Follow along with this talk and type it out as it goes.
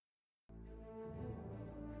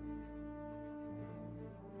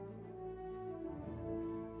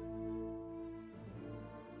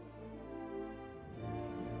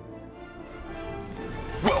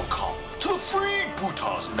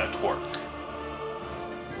Utah's network.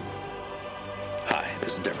 Hi,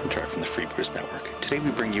 this is Devin Turk from the Freebooters Network. Today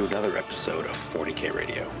we bring you another episode of 40K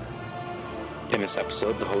Radio. In this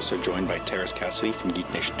episode, the hosts are joined by Terrace Cassidy from Geek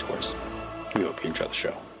Nation Tours. We hope you enjoy the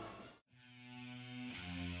show.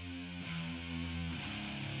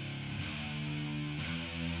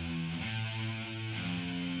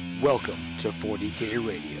 Welcome to 40K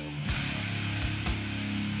Radio.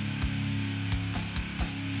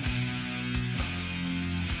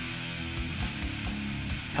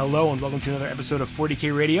 Hello and welcome to another episode of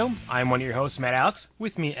 40K Radio. I'm one of your hosts, Matt Alex.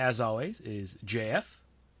 With me, as always, is JF.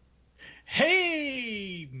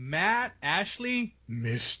 Hey, Matt, Ashley,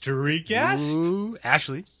 mystery guest. Ooh,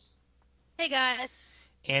 Ashley. Hey, guys.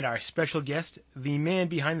 And our special guest, the man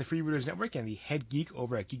behind the Freebooters Network and the head geek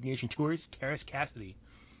over at Geek Nation Tours, Terrace Cassidy.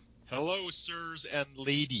 Hello, sirs and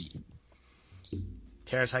lady.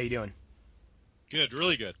 Terrace, how you doing? Good,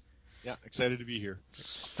 really good. Yeah, excited to be here.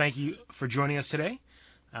 Thank you for joining us today.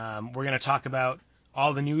 We're going to talk about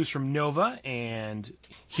all the news from Nova and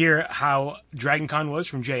hear how DragonCon was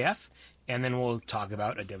from JF, and then we'll talk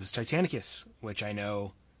about Adeptus Titanicus, which I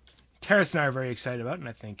know Terrace and I are very excited about, and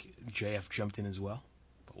I think JF jumped in as well,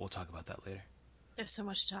 but we'll talk about that later. There's so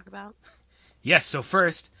much to talk about. Yes, so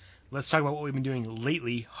first, let's talk about what we've been doing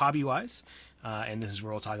lately, hobby-wise, and this is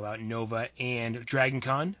where we'll talk about Nova and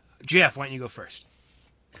DragonCon. JF, why don't you go first?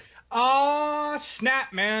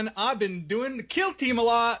 Snap, man. I've been doing the Kill Team a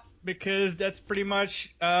lot because that's pretty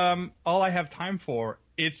much all I have time for.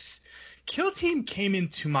 Kill Team came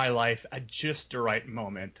into my life at just the right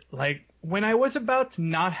moment. Like, when I was about to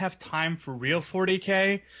not have time for real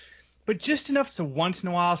 40K, but just enough to once in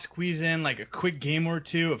a while squeeze in, like, a quick game or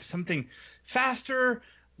two of something faster,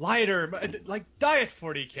 lighter, like Diet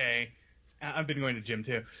 40K. I've been going to gym,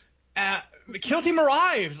 too. Kill Team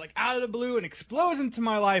arrives, like, out of the blue and explodes into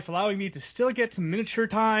my life, allowing me to still get some miniature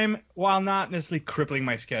time while not necessarily crippling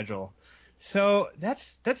my schedule. So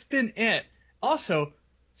that's been it. Also,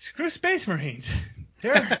 screw Space Marines.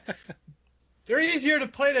 They're easier to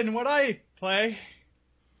play than what I play.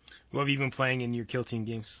 What have you been playing in your Kill Team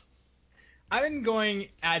games? I've been going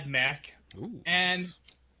AdMech, and,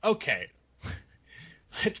 okay,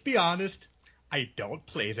 let's be honest, I don't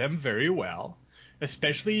play them very well.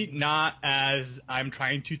 Especially not as I'm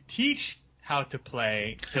trying to teach how to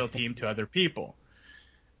play Kill Team to other people.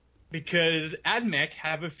 Because AdMech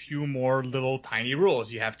have a few more little tiny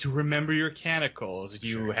rules. You have to remember your canicals.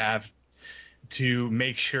 You have to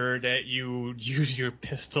make sure that you use your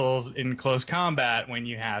pistols in close combat when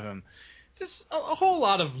you have them. Just a whole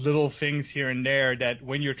lot of little things here and there that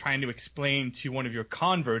when you're trying to explain to one of your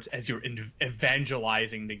converts as you're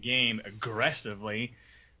evangelizing the game aggressively,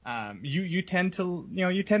 you tend to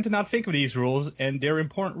not think of these rules, and they're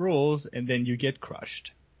important rules, and then you get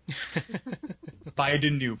crushed by the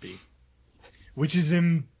newbie, which is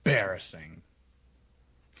embarrassing.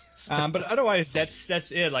 But otherwise,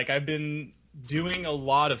 that's it. Like, I've been doing a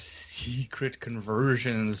lot of secret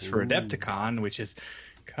conversions for Adepticon, which is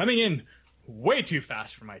coming in way too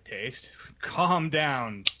fast for my taste. Calm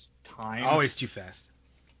down, time. Always too fast.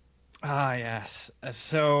 Yes.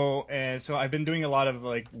 So I've been doing a lot of,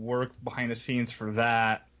 like, work behind the scenes for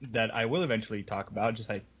that I will eventually talk about, just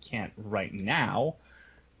I can't right now.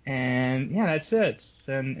 And yeah, that's it.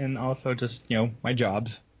 And also just, my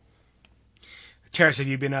jobs. Terrace, have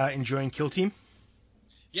you been enjoying Kill Team?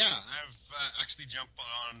 Yeah, I've actually jumped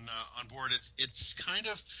on board. It's kind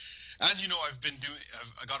of, as you know,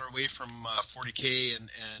 I got away from 40K and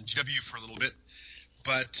GW for a little bit,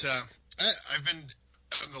 but I've been.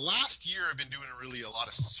 In the last year, I've been doing really a lot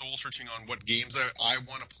of soul searching on what games I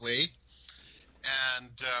want to play,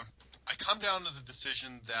 and I come down to the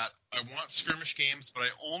decision that I want skirmish games, but I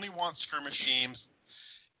only want skirmish games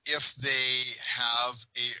if they have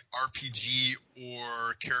a RPG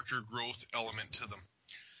or character growth element to them.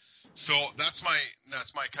 So that's my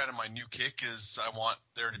kind of my new kick is I want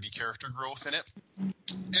there to be character growth in it,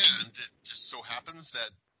 and it just so happens that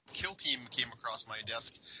Kill Team came across my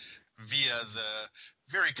desk via the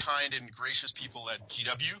very kind and gracious people at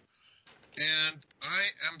GW, and I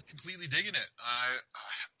am completely digging it.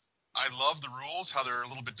 I love the rules, how they're a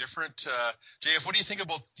little bit different. JF, what do you think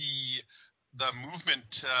about the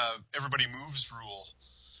movement, everybody moves rule?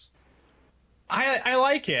 I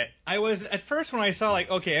like it. I was at first when I saw, like,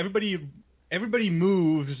 okay, everybody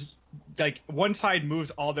moves, like, one side moves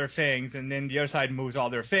all their things and then the other side moves all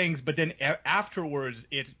their things, but then afterwards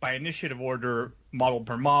it's by initiative order, model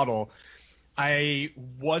per model. I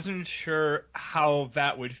wasn't sure how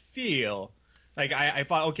that would feel. Like, I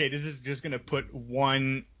thought, okay, this is just going to put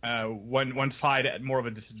one side at more of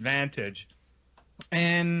a disadvantage.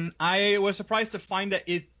 And I was surprised to find that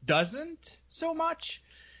it doesn't so much.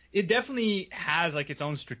 It definitely has like its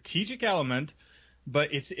own strategic element,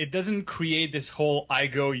 but it doesn't create this whole I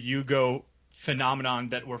go, you go phenomenon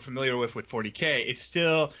that we're familiar with 40K. It's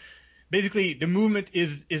still basically the movement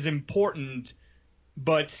is important,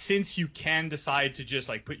 but since you can decide to just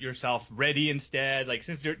like put yourself ready instead, like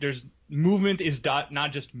since there's movement is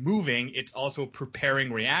not just moving, it's also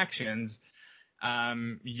preparing reactions.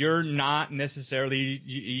 You're not necessarily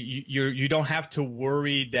you don't have to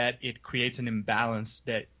worry that it creates an imbalance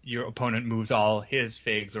that your opponent moves all his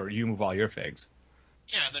figs or you move all your figs.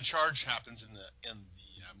 Yeah, the charge happens in the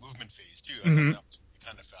movement phase too. I Mhm. thought that was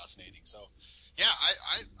kind of fascinating. So, yeah,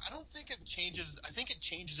 I don't think it changes. I think it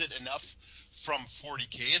changes it enough from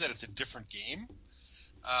 40K that it's a different game.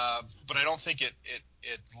 But I don't think it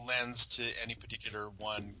lends to any particular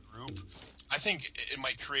one group. I think it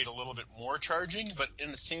might create a little bit more charging, but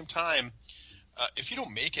in the same time, if you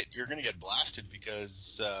don't make it, you're going to get blasted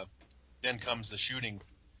because then comes the shooting,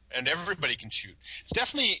 and everybody can shoot. It's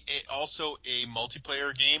definitely also a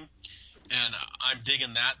multiplayer game, and I'm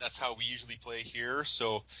digging that. That's how we usually play here.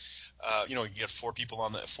 So, you get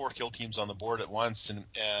four kill teams on the board at once,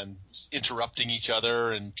 and interrupting each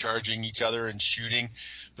other and charging each other and shooting.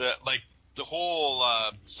 The whole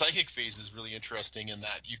psychic phase is really interesting in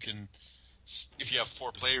that you can, if you have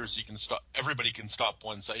four players, you can stop. Everybody can stop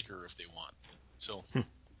one psyker if they want. So,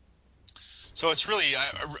 so it's really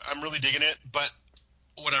I'm really digging it. But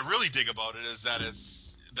what I really dig about it is that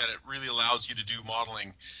it really allows you to do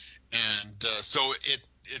modeling, and so it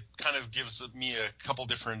kind of gives me a couple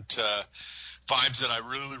different vibes that I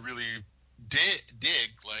really, really dig,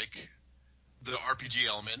 like the RPG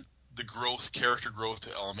element, the character growth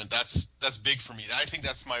element. That's big for me. I think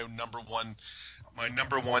that's my number one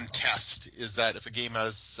test is that if a game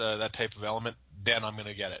has that type of element, then I'm going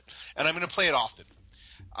to get it, and I'm going to play it often.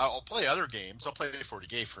 I'll play other games. I'll play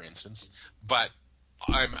 40K, for instance, but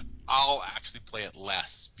I'll actually play it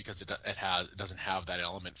less because it doesn't have that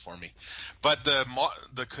element for me. But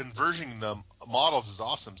the converging the models is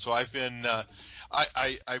awesome. So I've been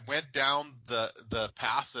I went down the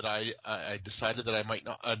path that I decided that I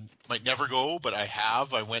might never go, but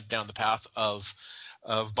I went down the path of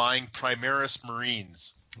buying Primaris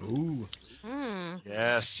Marines. Ooh. Mm.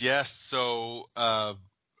 Yes. So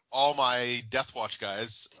all my Deathwatch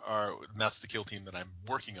guys and that's the kill team that I'm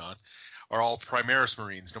working on, are all Primaris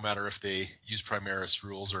Marines, no matter if they use Primaris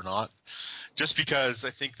rules or not. Just because I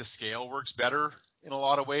think the scale works better in a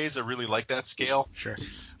lot of ways. I really like that scale. Sure.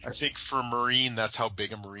 I think for Marine, that's how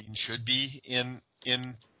big a Marine should be in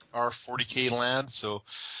our 40K land. So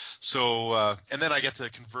and then I get to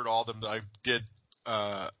convert all of them that I did.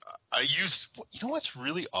 I used, what's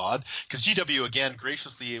really odd, because GW again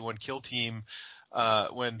graciously when Kill Team.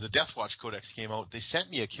 When the Deathwatch Codex came out, they sent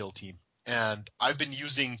me a kill team, and I've been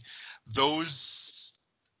using those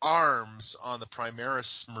arms on the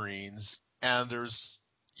Primaris Marines, and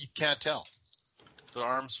you can't tell. The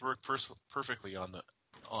arms work perfectly on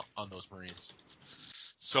those Marines.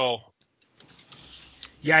 So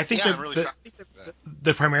Yeah, I think I'm really shocked.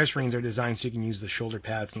 the Primaris Marines are designed so you can use the shoulder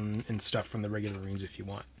pads and stuff from the regular Marines if you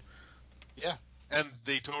want. Yeah, and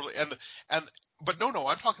they totally but no,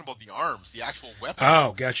 I'm talking about the arms, the actual weapons.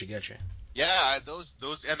 Oh, gotcha. Yeah, those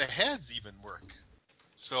and the heads even work.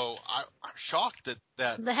 So I'm shocked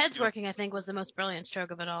that The heads working, I think, was the most brilliant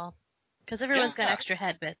stroke of it all, because everyone's got extra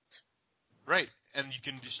head bits. Right, and you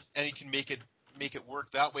can make it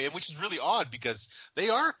work that way, which is really odd because they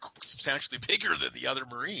are substantially bigger than the other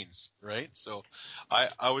Marines, right? So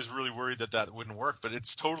I was really worried that wouldn't work, but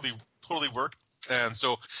it's totally worked. And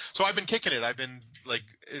so I've been kicking it. I've been like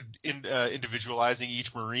individualizing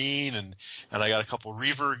each Marine, and I got a couple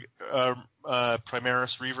Reaver,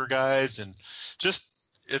 Primaris Reaver guys, and just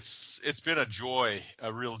it's been a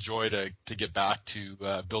real joy to get back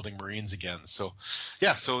to building Marines again. So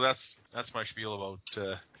yeah, so that's my spiel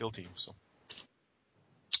about Kill Team. So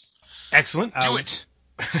Excellent. do it.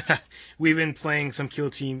 We've been playing some Kill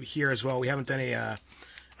Team here as well. We haven't done a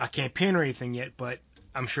campaign or anything yet, but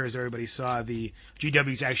I'm sure as everybody saw, the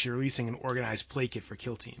GW's actually releasing an organized play kit for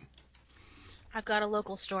Kill Team. I've got a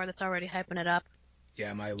local store that's already hyping it up.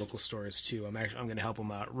 Yeah, my local store is too. I'm going to help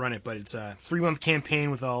them run it, but it's a 3-month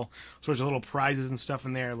campaign with all sorts of little prizes and stuff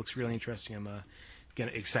in there. It looks really interesting. I'm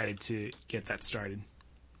excited to get that started.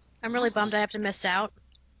 I'm really bummed I have to miss out,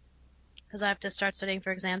 because I have to start studying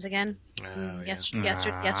for exams again.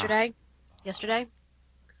 Yesterday.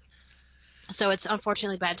 So it's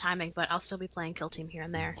unfortunately bad timing, but I'll still be playing Kill Team here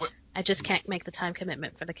and there. What? I just can't make the time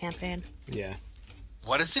commitment for the campaign. Yeah.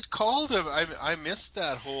 What is it called? I missed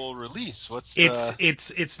that whole release.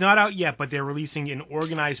 It's not out yet, but they're releasing an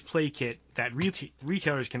organized play kit that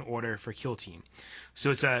retailers can order for Kill Team.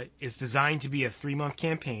 So it's designed to be a 3-month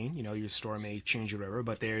campaign. Your store may change or whatever,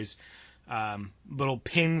 but there's little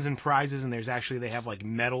pins and prizes, and they have like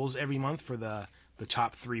medals every month for the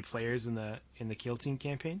top 3 players in the Kill Team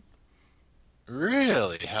campaign.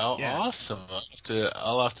 Really? How awesome!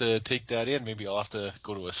 I'll have to take that in. Maybe I'll have to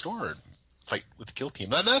go to a store and fight with the Kill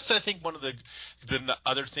Team. And that's, I think, one of the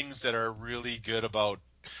other things that are really good about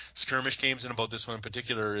skirmish games, and about this one in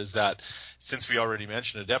particular, is that since we already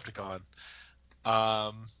mentioned Adepticon,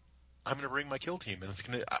 I'm going to bring my Kill Team, and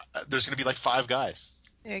there's going to be like 5 guys.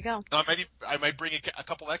 There you go. I might bring a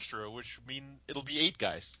couple extra, which mean it'll be 8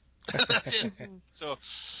 guys. That's it. So,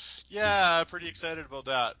 yeah, I'm pretty excited about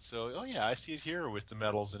that. So, I see it here with the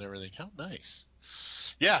medals and everything. How nice.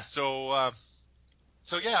 Yeah, so I'm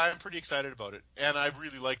pretty excited about it, and I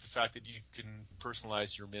really like the fact that you can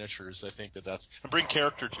personalize your miniatures. I think that's and bring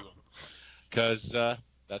character to them, because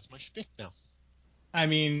that's my shtick now. I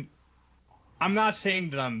mean, I'm not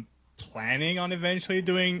saying that I'm planning on eventually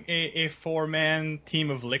doing a 4-man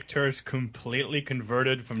team of lictors completely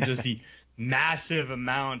converted from just the massive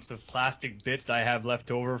amounts of plastic bits that I have left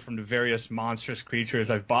over from the various monstrous creatures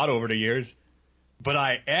I've bought over the years, but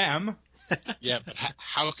I am. Yeah, but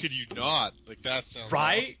how could you not? Like, that sounds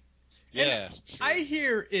right. Awesome. Yeah, sure. I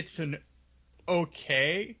hear it's an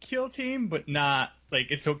okay Kill Team, but not like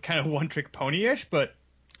it's so kind of one-trick pony-ish. But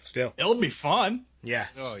still, it'll be fun. Yeah.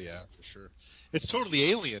 Oh yeah, for sure. It's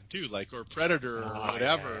totally Alien too, like, or Predator or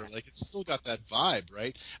whatever. Yeah. Like, it's still got that vibe,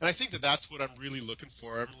 right? And I think that's what I'm really looking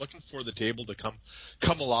for. I'm looking for the table to come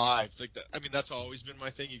alive. Like, I mean, that's always been my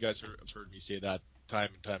thing. You guys have heard me say that time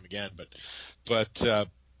and time again. But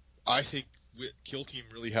I think Kill Team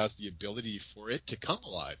really has the ability for it to come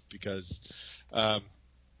alive, because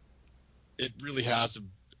it really has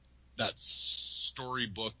that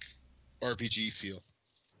storybook RPG feel.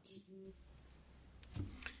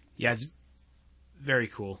 Yeah, it's very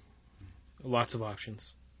cool. Lots of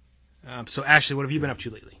options. So, Ashley, what have you been up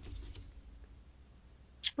to lately?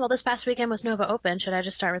 Well, this past weekend was Nova Open. Should I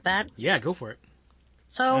just start with that? Yeah, go for it.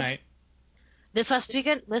 So, right. this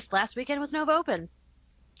last weekend was Nova Open.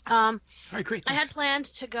 All right, great. Thanks. I had planned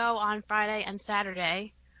to go on Friday and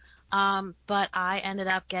Saturday, but I ended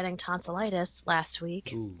up getting tonsillitis last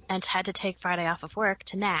week. Ooh. And had to take Friday off of work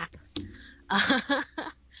to nap.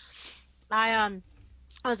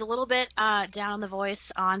 I was a little bit down on the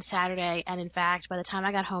voice on Saturday, and in fact, by the time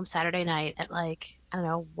I got home Saturday night at 1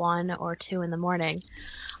 or 2 in the morning,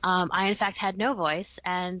 I in fact had no voice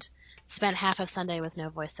and spent half of Sunday with no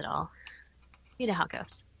voice at all. You know how it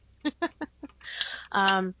goes.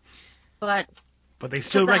 But they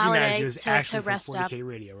still recognize you as Ashley from 40K up.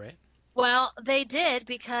 Radio, right? Well, they did,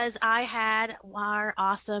 because I had our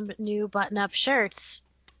awesome new button-up shirts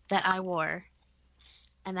that I wore,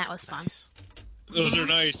 and that was fun. Nice. Those are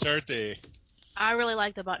nice, aren't they? I really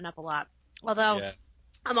like the button-up a lot. Although,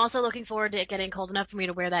 I'm also looking forward to it getting cold enough for me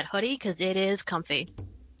to wear that hoodie, because it is comfy.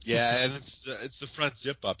 Yeah, and it's the front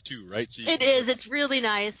zip-up too, right? So it is. It's really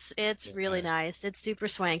nice. It's really nice. It's super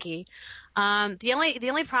swanky. The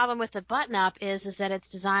only problem with the button-up is that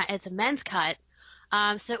it's a men's cut,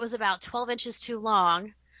 so it was about 12 inches too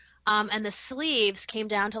long, and the sleeves came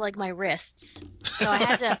down to my wrists.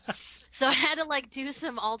 So I had to do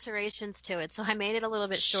some alterations to it. So I made it a little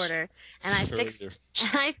bit shorter, and I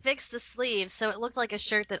fixed the sleeves so it looked like a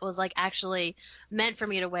shirt that was actually meant for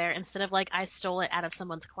me to wear, instead of I stole it out of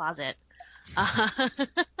someone's closet.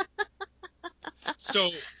 So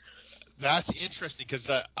that's interesting,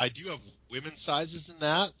 because I do have women's sizes in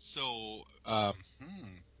that. So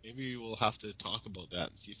maybe we'll have to talk about that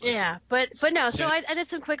and see if but no. So I did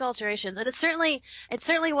some quick alterations, and it certainly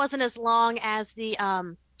wasn't as long as the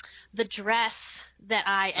dress that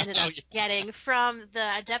I ended up getting from the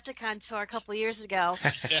Adepticon tour a couple years ago.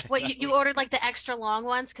 What you ordered the extra long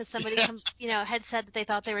ones because somebody had said that they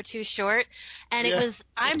thought they were too short, and it was,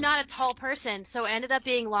 I'm not a tall person, so it ended up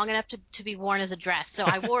being long enough to be worn as a dress. So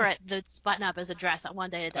I wore the button up as a dress at one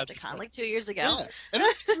day at Adepticon 2 years ago. Yeah, and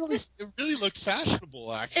it really looked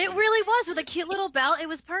fashionable, actually. It really was, with a cute little belt. It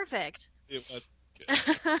was perfect. It was.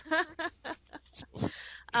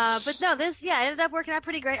 But no, it ended up working out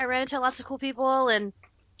pretty great. I ran into lots of cool people, and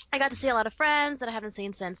I got to see a lot of friends that I haven't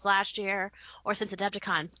seen since last year or since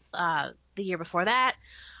Adepticon the year before that.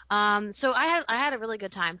 So I had a really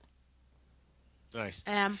good time. Nice.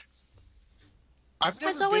 It's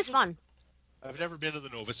always fun. I've never been to the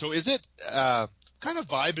Nova. So is it kind of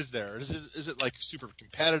vibe is there? Is it super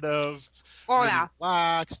competitive? Oh, really yeah.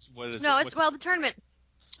 Relaxed? What is it? No, the tournament.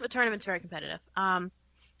 The tournament's very competitive.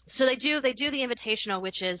 So they do the Invitational,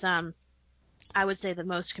 which is I would say the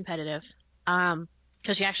most competitive,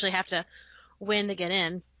 because you actually have to win to get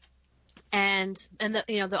in, and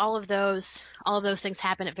all of those things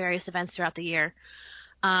happen at various events throughout the year.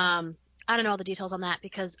 I don't know all the details on that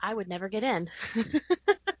because I would never get in.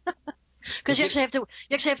 Because you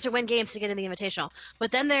actually have to win games to get in the Invitational.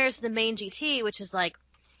 But then there's the main GT, which is like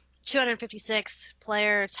 256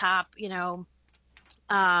 player top,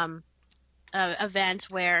 event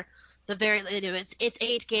where it's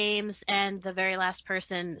 8 games and the very last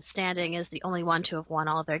person standing is the only one to have won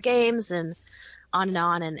all of their games, and on,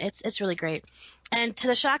 and it's really great. And to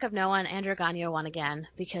the shock of no one, Andrew Gagno won again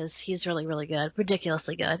because he's really, really good,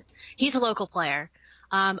 ridiculously good. He's a local player.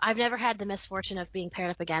 I've never had the misfortune of being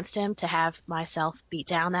paired up against him to have myself beat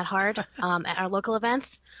down that hard at our local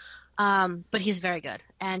events. But he's very good,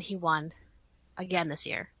 and he won again this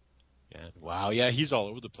year. Yeah, wow, yeah, he's all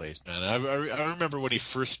over the place, man. I remember when he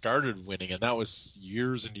first started winning, and that was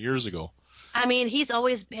years and years ago. I mean, he's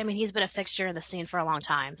been a fixture in the scene for a long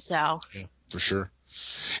time, so. Yeah, for sure.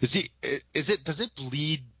 Does it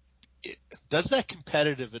bleed? Does that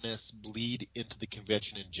competitiveness bleed into the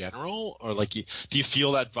convention in general, or do you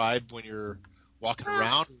feel that vibe when you're walking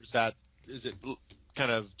around, or is it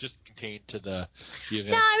kind of just contained to the event?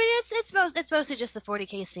 No, I mean it's mostly just the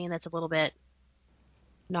 40K scene that's a little bit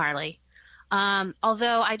gnarly.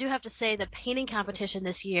 Although I do have to say the painting competition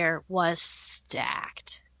this year was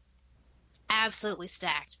stacked, absolutely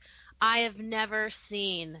stacked. I have never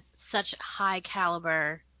seen such high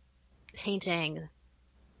caliber painting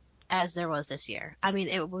as there was this year. I mean,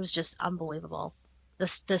 it was just unbelievable.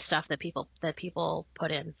 The stuff that people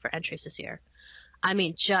put in for entries this year. I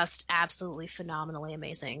mean, just absolutely phenomenally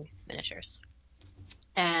amazing miniatures.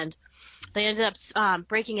 And they ended up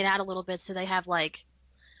breaking it out a little bit, so they have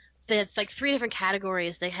they had 3 different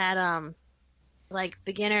categories. They had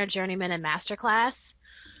beginner, journeyman, and masterclass.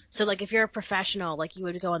 So if you're a professional, you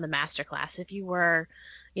would go in the masterclass. If you were,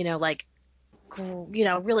 really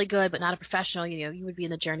good but not a professional, you would be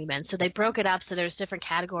in the journeyman. So they broke it up so there's different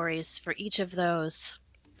categories for each of those,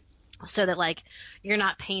 so that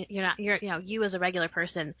you as a regular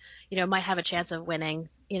person, might have a chance of winning,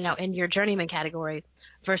 in your journeyman category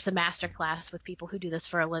versus the master class with people who do this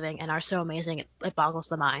for a living and are so amazing it boggles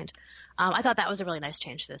the mind. I thought that was a really nice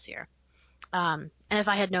change this year. And if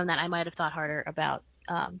I had known that, I might have thought harder about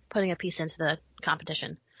putting a piece into the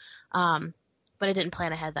competition. But I didn't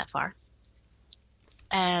plan ahead that far.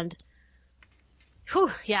 And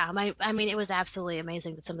it was absolutely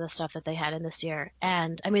amazing some of the stuff that they had in this year.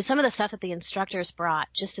 And I mean, some of the stuff that the instructors brought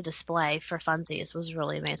just to display for funsies was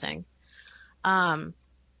really amazing.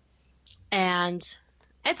 And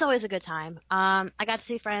it's always a good time. I got to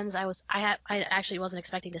see friends I actually wasn't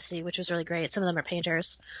expecting to see, which was really great. Some of them are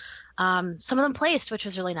painters. Some of them placed, which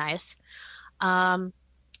was really nice. And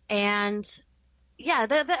yeah,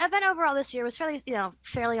 the event overall this year was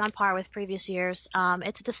fairly on par with previous years.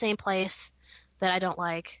 It's at the same place that I don't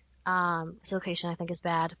like. Its location I think is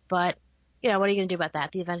bad, but what are you going to do about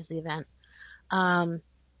that? The event is the event. And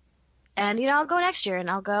I'll go next year, and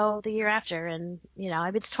I'll go the year after, and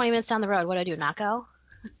if it's 20 minutes down the road, what do I do? Not go?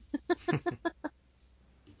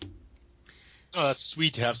 Oh, that's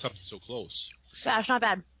sweet to have something so close. Gosh, not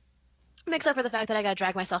bad. Except for the fact that I got to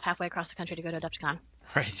drag myself halfway across the country to go to Adepticon.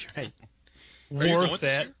 Right. Worth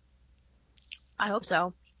it. I hope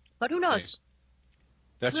so, but who knows? Nice.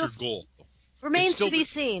 That's your goal. Remains to be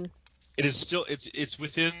seen. It is still it's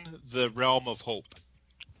within the realm of hope.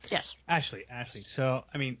 Yes. Ashley. So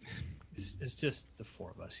I mean, it's just the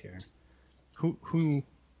 4 of us here. Who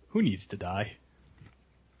needs to die?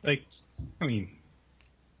 I mean,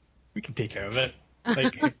 we can take care of it.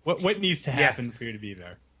 What needs to happen for you to be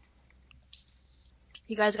there?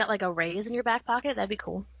 You guys got a raise in your back pocket? That'd be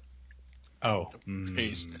cool. Oh.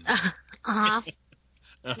 Raise. Uh-huh.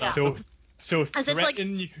 Yeah. So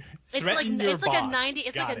threaten your boss. It's like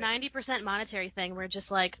a 90% monetary thing where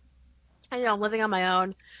just living on my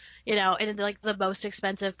own, in the most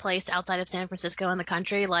expensive place outside of San Francisco in the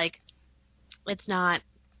country, it's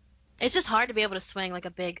just hard to be able to swing a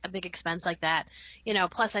big expense like that.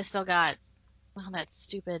 Plus I still got that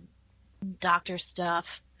stupid doctor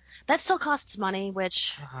stuff. That still costs money,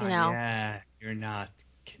 which, Yeah, you're not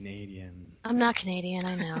Canadian. I'm not Canadian,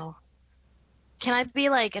 I know. Can I be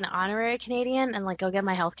an honorary Canadian and go get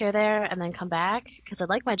my healthcare there and then come back? Because I'd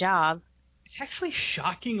like my job. It's actually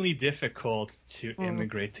shockingly difficult to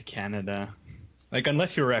immigrate to Canada.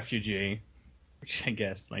 Unless you're a refugee, which I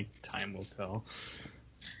guess time will tell.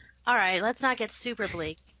 All right, let's not get super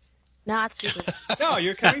bleak. Not super. No,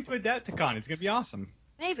 you're coming to Adepticon. It's gonna be awesome.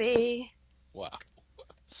 Maybe. Wow.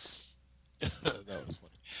 That was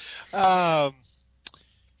funny.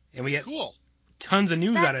 And we get Cool. tons of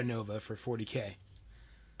news out of Nova for 40K.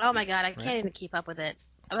 Oh my god, I can't even keep up with it.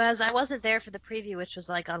 I wasn't there for the preview, which was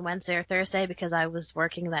like on Wednesday or Thursday, because I was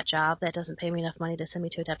working that job that doesn't pay me enough money to send me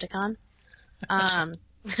to Adepticon. I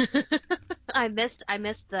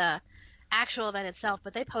missed the actual event itself,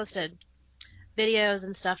 but they posted videos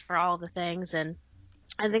and stuff for all the things, and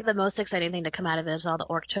I think the most exciting thing to come out of it is all the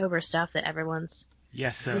Orktober stuff that everyone's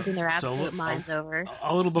losing their absolute minds over.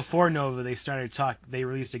 A little before Nova, they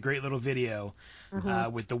released a great little video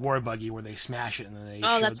with the war buggy where they smash it, and then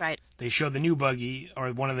that's right. They showed the new buggy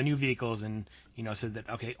or one of the new vehicles, and said that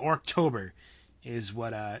okay, Orktober is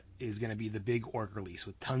what is going to be the big Ork release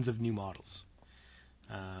with tons of new models.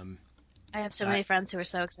 I have so many friends who are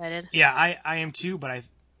so excited. Yeah, I am too, but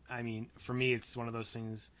I mean, for me, it's one of those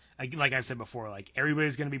things. Like I've said before, like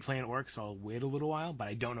everybody's going to be playing Ork, so I'll wait a little while, but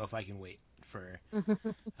I don't know if I can wait for.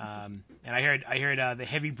 And I heard the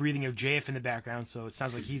heavy breathing of JF in the background, so it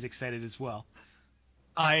sounds like he's excited as well.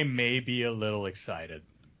 I may be a little excited.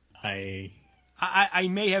 I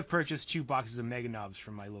may have purchased 2 boxes of Mega Knobs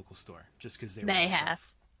from my local store just because they may have.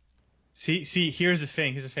 See, here's the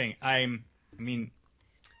thing. I'm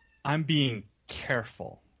being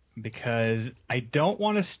careful because I don't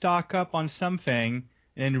want to stock up on something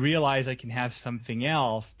and then realize I can have something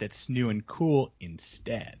else that's new and cool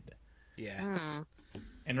instead. Yeah.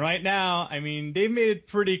 And right now, I mean, they've made it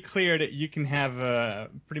pretty clear that you can have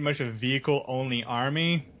pretty much a vehicle-only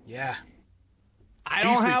army. Yeah. I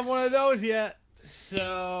don't have one of those yet,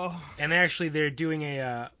 so... And they're doing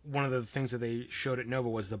one of the things that they showed at Nova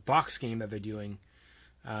was the box game that they're doing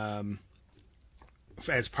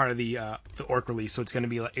as part of the Ork release. So it's going to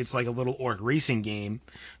be it's like a little Ork racing game,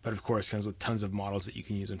 but of course comes with tons of models that you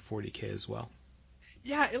can use in 40K as well.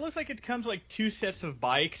 Yeah, it looks like it comes like 2 sets of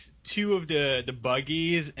bikes, 2 of the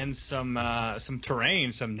buggies, and some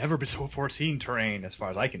terrain, some never before seen terrain as far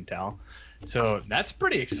as I can tell. So that's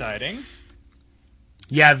pretty exciting.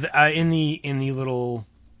 Yeah, in the little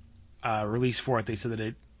release for it, they said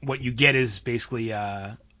that what you get is basically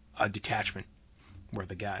a detachment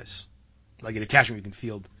worth of guys, like a detachment you can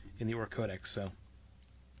field in the Ork Codex. So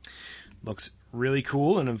looks really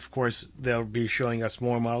cool, and of course they'll be showing us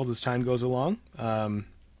more models as time goes along.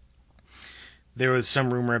 There was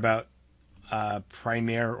some rumor about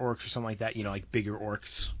Primaire Orks or something like that, like bigger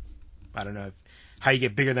Orks. I don't know how you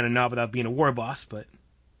get bigger than a Knob without being a war boss, but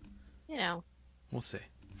we'll see.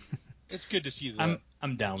 It's good to see the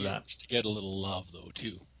I'm down with that. To get a little love though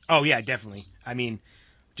too. Oh yeah, definitely. I mean,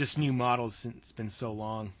 just new models since it's been so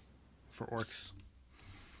long for Orks,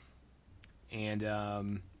 and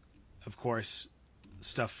of course,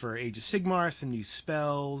 stuff for Age of Sigmar, some new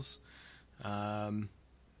spells, and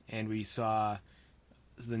we saw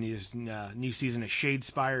the new season of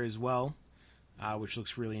Shadespire as well, which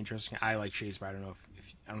looks really interesting. I like Shadespire. I don't know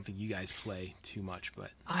if I don't think you guys play too much, but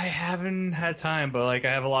I haven't had time. But I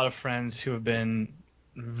have a lot of friends who have been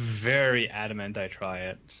very adamant I try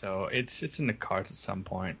it, so it's in the cards at some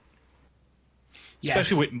point. Yes.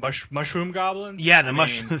 Especially with mushroom goblins. Yeah,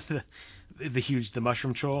 mushroom. The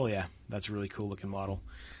mushroom troll, yeah, that's a really cool looking model.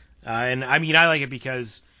 And I mean, I like it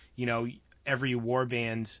because every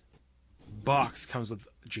warband box comes with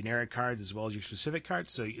generic cards as well as your specific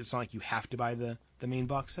cards, so it's not like you have to buy the main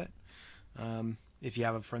box set if you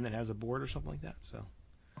have a friend that has a board or something like that. So,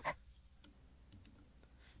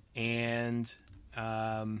 and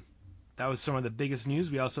that was some of the biggest news.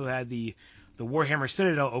 We also had the Warhammer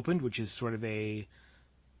Citadel opened, which is sort of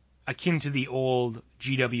akin to the old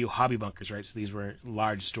GW hobby bunkers, right? So these were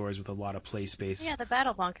large stores with a lot of play space. Yeah, the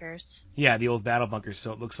battle bunkers. Yeah, the old battle bunkers.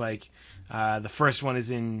 So it looks like the first one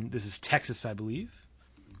this is Texas, I believe.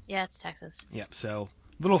 Yeah, it's Texas. Yep, so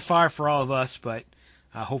a little far for all of us, but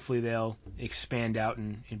hopefully they'll expand out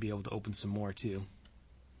and be able to open some more too.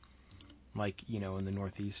 Like, in the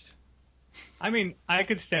Northeast. I mean, I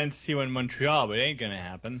could stand to see one in Montreal, but it ain't going to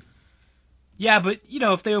happen. Yeah, but,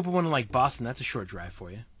 if they open one in, like, Boston, that's a short drive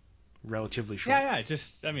for you. Relatively short. Yeah, it's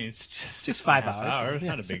just 5 hours. It's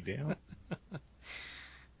not a big deal.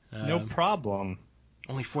 No problem.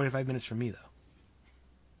 Only 45 minutes from me, though.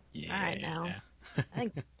 Yeah. All right, now. I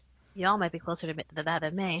think y'all might be closer to that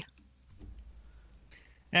than me.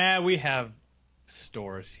 We have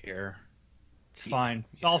stores here. It's fine.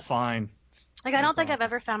 It's all fine. I don't think I've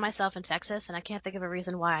ever found myself in Texas, and I can't think of a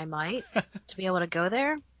reason why I might to be able to go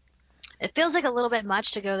there. It feels like a little bit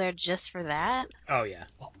much to go there just for that. Oh, yeah.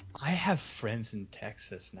 Well, I have friends in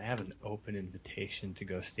Texas, and I have an open invitation to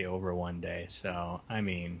go stay over one day. So, I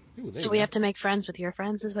mean... So we have to make friends with your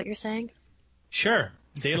friends, is what you're saying? Sure.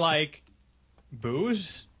 They like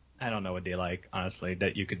booze, I don't know what they like, honestly,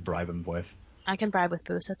 that you could bribe them with. I can bribe with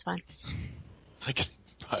booze. That's fine. I can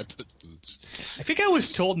bribe with boobs. I think I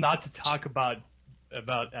was told not to talk about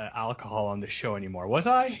alcohol on the show anymore. Was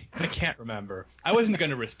I? I can't remember. I wasn't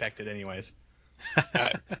going to respect it anyways.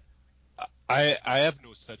 I have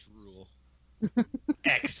no such rule.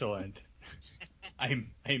 Excellent. I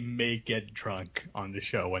may get drunk on the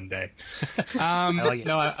show one day.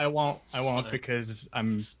 No, I won't because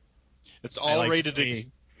I'm. It's all rated.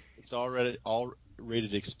 It's already all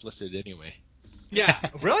rated explicit anyway. Yeah.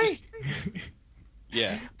 Really?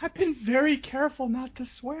 Yeah. I've been very careful not to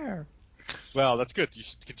swear. Well, that's good. You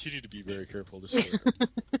should continue to be very careful to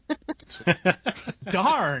swear.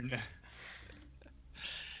 Darn.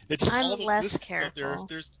 It's I'm all those less listeners out careful.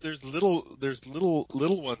 There's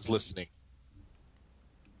little ones listening.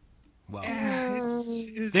 Well,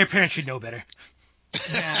 It's, their parents should know better.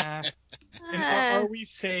 yeah. And are we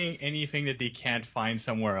saying anything that they can't find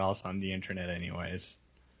somewhere else on the internet anyways?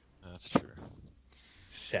 That's true.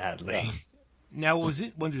 Sadly. Now, what was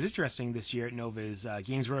interesting this year at Nova is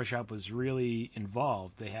Games Workshop was really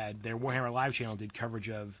involved. They had their Warhammer Live channel did coverage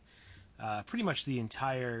of pretty much the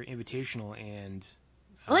entire Invitational and.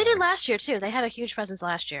 Well, they did last year too. They had a huge presence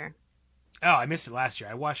last year. Oh, I missed it last year.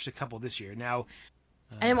 I watched a couple this year. Now.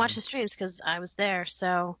 I didn't watch the streams because I was there,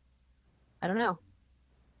 so I don't know.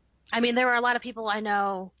 I mean, there were a lot of people I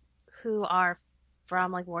know who are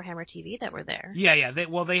from like Warhammer TV that were there. Yeah. They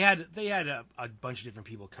had a bunch of different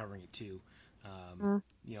people covering it too.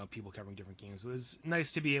 You know, people covering different games. It was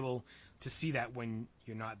nice to be able to see that when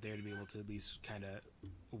you're not there, to be able to at least kind of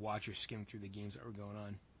watch or skim through the games that were going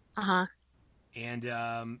on. Uh-huh.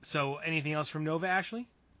 And so, anything else from Nova, Ashley?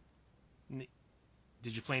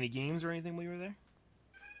 Did you play any games or anything while you were there?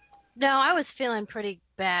 No, I was feeling pretty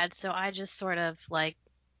bad, so I just sort of like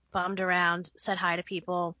bummed around, said hi to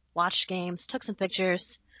people, watched games, took some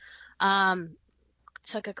pictures,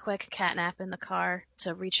 took a quick cat nap in the car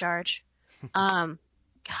to recharge. God,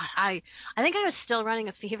 I think I was still running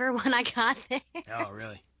a fever when I got there. Oh,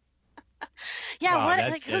 really? Yeah, Wow, what?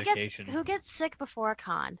 that's Like, dedication. who gets sick before a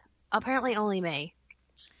con? Apparently, only me.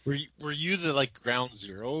 Were you the like ground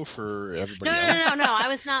zero for everybody No, else? no. I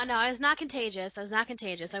was not. No, I was not contagious. I was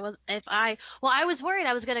worried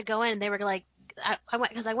I was gonna go in. And they were like, I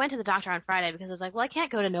went to the doctor on Friday because I was like, well, I can't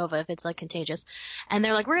go to Nova if it's like contagious, and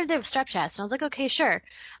they're like, we're gonna do a strep test, and I was like, okay, sure. And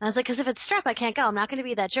I was like, because if it's strep, I can't go. I'm not gonna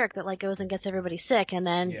be that jerk that like goes and gets everybody sick, and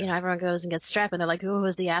then Yeah. everyone goes and gets strep, and they're like, who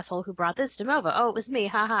was the asshole who brought this to Nova? Oh, it was me,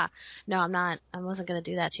 haha. No, I'm not. I wasn't gonna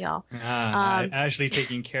do that to y'all. Actually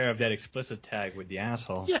taking care of that explicit tag with the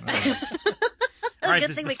asshole. Yeah. Oh, All right,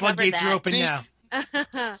 good thing the we covered floodgates that. are open now.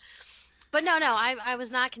 But no, I was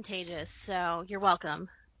not contagious, so you're welcome.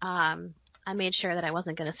 I made sure that I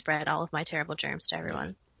wasn't going to spread all of my terrible germs to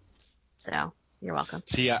everyone. So you're welcome.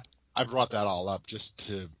 See, I brought that all up just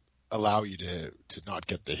to allow you to not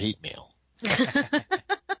get the hate mail.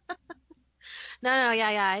 No,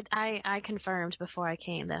 yeah. I confirmed before I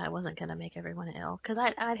came that I wasn't going to make everyone ill, because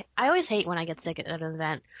I always hate when I get sick at an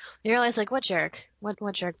event. You realize, like, what jerk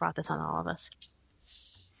brought this on all of us?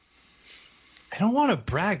 I don't want to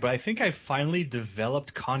brag, but I think I finally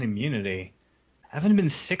developed con immunity. I haven't been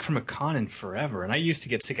sick from a con in forever, and I used to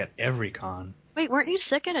get sick at every con. Wait, weren't you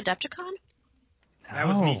sick at Adepticon? That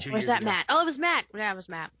was me No. 2 Or years was that ago. Matt? Oh, it was Matt. Yeah, it was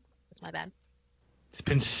Matt. That's my bad. It's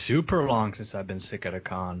been super long since I've been sick at a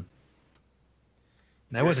con.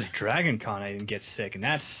 That was a Dragon Con. I didn't get sick, and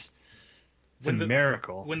it's a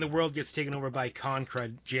miracle. When the world gets taken over by con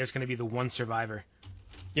crud, JF's going to be the one survivor.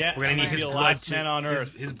 Yeah, We're going to need be his the blood last man on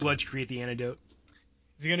Earth. his blood to create the antidote.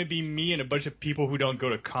 It's gonna be me and a bunch of people who don't go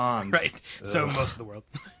to cons. Right. So Ugh. most of the world.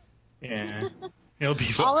 Yeah. It'll be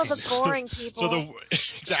All of the boring people. So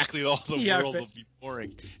exactly all the Yeah, world but- will be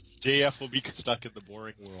boring. JF will be stuck in the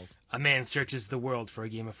boring world. A man searches the world for a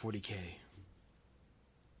game of 40K.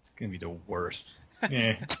 It's gonna be the worst.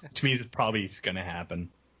 Yeah. To me, it's probably gonna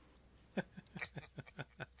happen.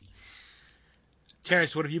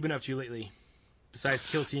 Terrace, what have you been up to lately? Besides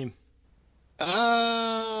Kill Team.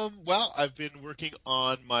 Well, I've been working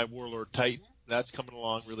on my Warlord Titan. That's coming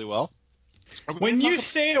along really well. Are we When gonna you talk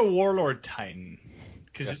say a Warlord Titan,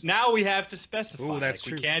 because Yes. now we have to specify. Ooh, that's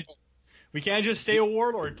like, true. We can't just say a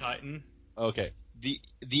Warlord Titan. Okay, the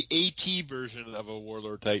AT version of a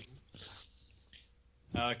Warlord Titan.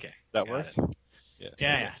 Okay. That got work? it. Yeah. so-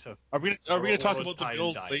 Yeah. So Are we gonna talk Warlord about the Titan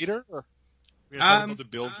build died. later? Or are we gonna talk about the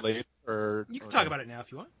build Uh, later? Or You can or talk no? about it now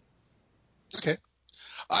if you want. Okay.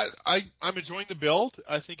 I'm enjoying the build.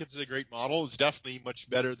 I think it's a great model. It's definitely much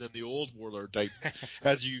better than the old Warlord Titan.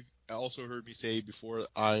 As you also heard me say before,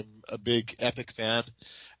 I'm a big Epic fan,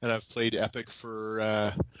 and I've played Epic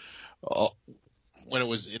for when it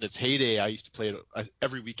was in its heyday, I used to play it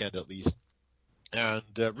every weekend at least, and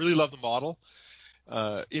really love the model.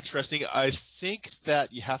 Interesting. I think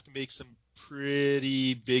that you have to make some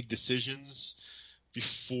pretty big decisions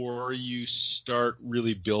before you start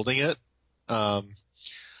really building it.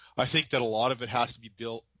 I think that a lot of it has to be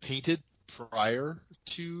painted prior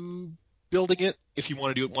to building it. If you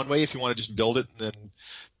want to do it one way, if you want to just build it and then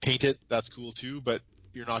paint it, that's cool too, but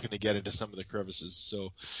you're not going to get into some of the crevices.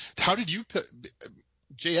 So how did you,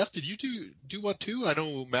 JF, did you do one too? I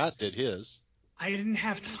know Matt did his. I didn't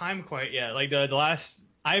have time quite yet. Like the last,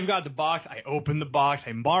 I've got the box. I opened the box.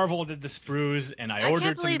 I marveled at the sprues, and I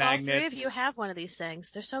ordered some magnets. I can't believe all 3 of you have one of these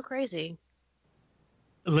things. They're so crazy.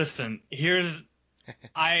 Listen,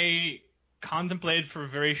 I contemplated for a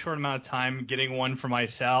very short amount of time getting one for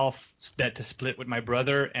myself that to split with my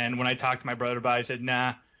brother. And when I talked to my brother about it, I said,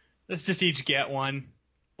 nah, let's just each get one.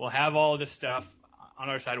 We'll have all this stuff on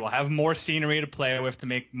our side. We'll have more scenery to play with to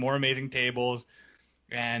make more amazing tables.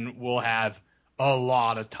 And we'll have a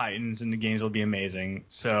lot of Titans, and the games will be amazing.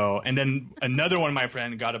 So, and then another one, my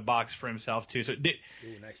friend, got a box for himself too. So,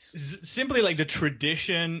 nice. Simply like the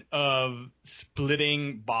tradition of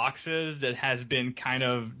splitting boxes that has been kind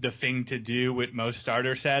of the thing to do with most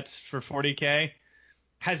starter sets for 40K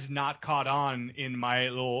has not caught on in my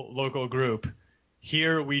little local group.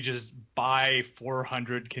 Here we just buy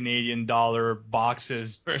 400 Canadian dollar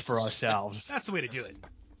boxes for ourselves. That's the way to do it.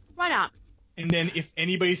 Why not? And then if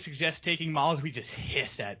anybody suggests taking models, we just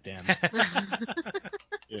hiss at them.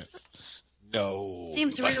 Yeah. No.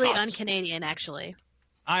 Seems really un-Canadian, actually.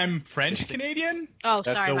 I'm French-Canadian? Oh,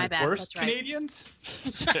 sorry, my bad. Worst That's right. Canadians?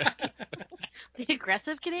 The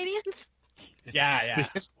aggressive Canadians? Yeah.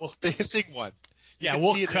 The hissing one. Yeah,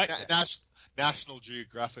 we'll cut National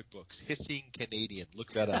Geographic books. Hissing Canadian.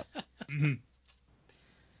 Look that up. Mm-hmm.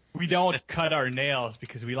 We don't cut our nails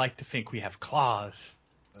because we like to think we have claws.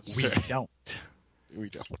 We don't. We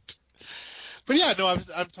don't. But yeah, no,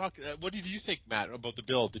 I'm talking. What did you think, Matt, about the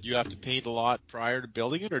build? Did you have to paint a lot prior to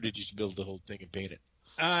building it, or did you just build the whole thing and paint it?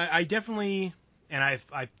 I definitely, and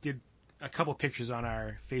I did a couple pictures on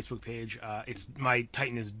our Facebook page. My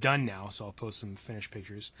Titan is done now, so I'll post some finished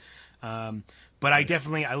pictures. But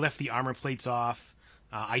I left the armor plates off.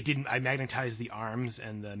 I magnetized the arms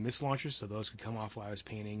and the missile launchers, so those could come off while I was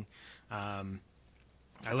painting.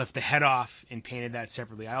 I left the head off and painted that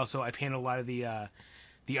separately. I painted a lot of the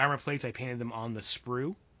armor plates. I painted them on the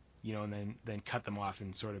sprue, and then cut them off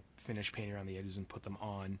and sort of finish painting around the edges and put them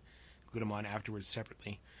on, glue them on afterwards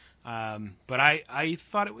separately. But I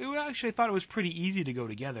thought it was pretty easy to go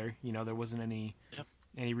together. There wasn't any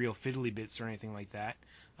real fiddly bits or anything like that.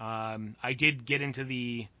 I did get into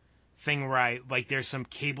the thing where there's some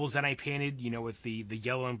cables that I painted, with the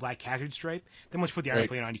yellow and black hazard stripe. Then once you put the armor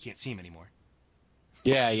plate on, you can't see them anymore.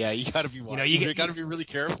 Yeah, you got to be you got to be really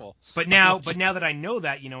careful. But now that I know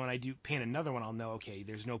that, when I do paint another one, I'll know, okay,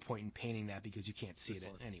 there's no point in painting that because you can't see it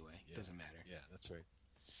anyway. It doesn't matter. Yeah, that's right.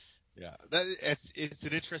 Yeah, it's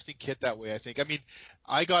an interesting kit that way, I think. I mean,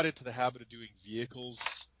 I got into the habit of doing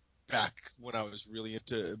vehicles back when I was really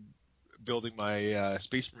into building my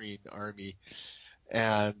Space Marine army,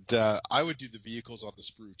 and I would do the vehicles on the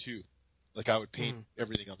sprue too. Like I would paint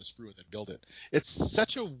everything on the sprue and then build it. It's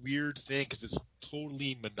such a weird thing because it's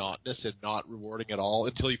totally monotonous and not rewarding at all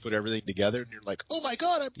until you put everything together and you're like, oh my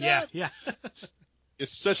god, I'm done. Yeah.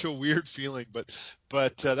 It's such a weird feeling, but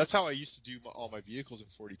that's how I used to do all my vehicles in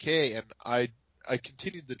 40K, and I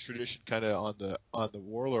continued the tradition kind of on the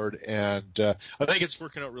Warlord, and I think it's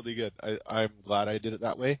working out really good. I'm glad I did it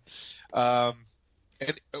that way. And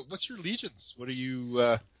what's your legions? What are you?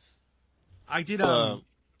 I did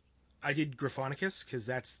Gryphonicus because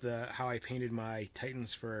that's how I painted my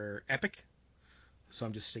Titans for Epic, so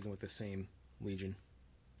I'm just sticking with the same legion.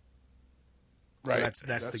 Right. So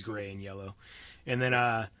that's the gray and yellow, and then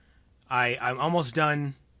I'm almost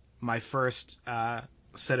done my first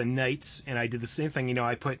set of knights, and I did the same thing.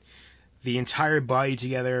 I put the entire body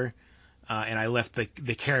together, and I left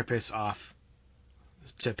the carapace off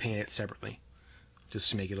to paint it separately, just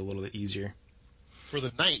to make it a little bit easier. For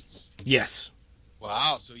the knights. Yes.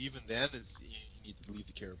 Wow. So even then, you need to leave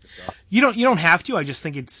the carapace off. You don't have to. I just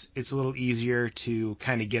think it's a little easier to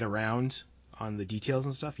kind of get around on the details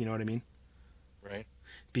and stuff. You know what I mean? Right.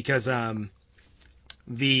 Because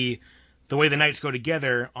the way the knights go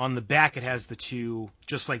together, on the back it has the two,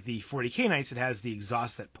 just like the 40K knights, it has the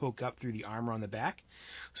exhausts that poke up through the armor on the back.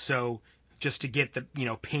 So just to get the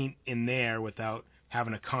paint in there without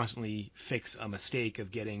having to constantly fix a mistake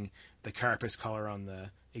of getting the carapace color on the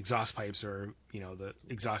exhaust pipes or the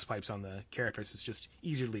exhaust pipes on the carapace, it's just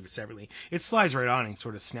easier to leave it separately. It slides right on and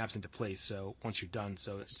sort of snaps into place. So once you're done,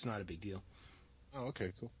 so it's not a big deal. Oh,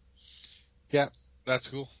 okay, cool. Yeah, that's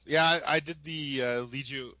cool. Yeah, I did the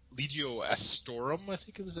Legio Astorum, I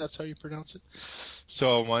think that's how you pronounce it.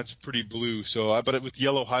 So mine's pretty blue. But with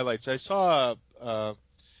yellow highlights. I saw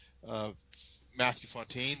Matthew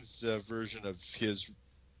Fontaine's version of his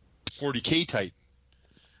 40K Titan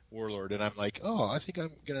Warlord, and I'm like, I think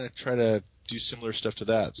I'm gonna try to do similar stuff to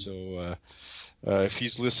that. So if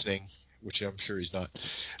he's listening, which I'm sure he's not,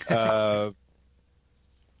 don't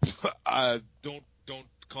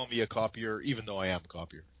call me a copier, even though I am a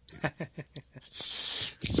copier.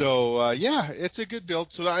 So yeah, it's a good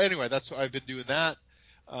build. So anyway, that's what I've been doing. That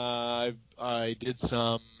I did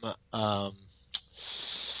some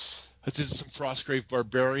Frostgrave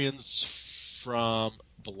Barbarians from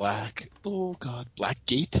Blackgate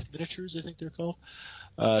Miniatures, I think they're called.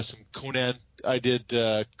 Some Conan. I did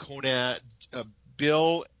Conan,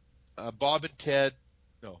 Bill and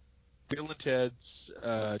Ted's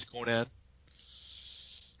Conan.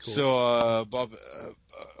 Cool. So Bob,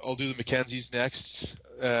 I'll do the Mackenzies next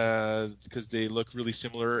because they look really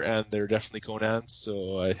similar and they're definitely Conans,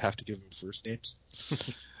 so I have to give them first names.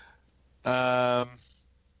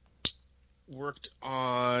 Worked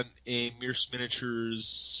on a Mears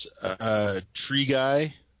Miniatures tree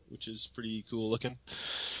guy, which is pretty cool looking,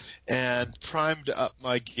 and primed up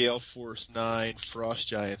my Gale Force 9 Frost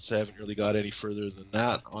Giants. I haven't really got any further than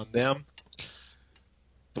that on them.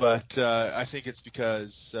 But I think it's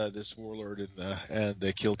because this Warlord and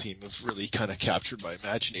the kill team have really kind of captured my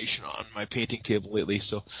imagination on my painting table lately.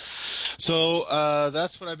 So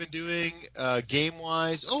that's what I've been doing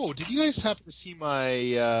game-wise. Oh, did you guys happen to see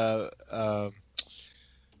my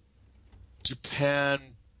Japan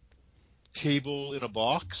table in a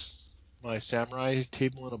box? My samurai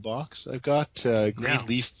table in a box? I've got green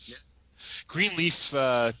leaf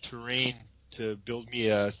terrain to build me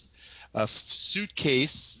a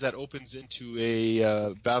suitcase that opens into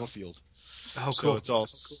a battlefield. Oh, cool. So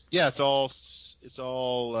it's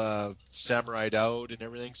all samurai'd out and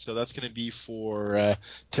everything. So that's going to be for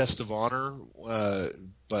Test of Honor,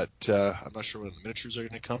 but I'm not sure when the miniatures are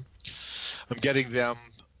going to come. I'm getting them.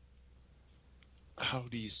 How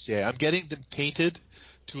do you say? I'm getting them painted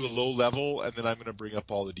to a low level, and then I'm going to bring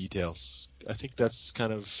up all the details. I think that's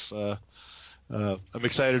kind of. I'm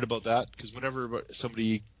excited about that because whenever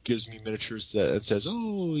somebody gives me miniatures and says,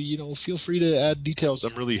 feel free to add details,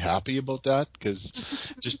 I'm really happy about that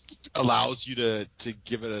because it just allows you to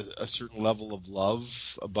give it a certain level of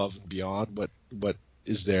love above and beyond what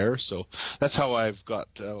is there. So that's how I've got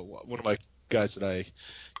one of my guys that I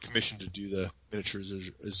commissioned to do the miniatures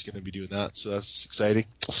is going to be doing that. So that's exciting.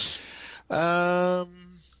 That's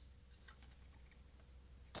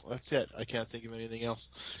it. I can't think of anything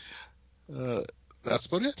else. That's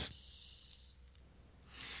about it.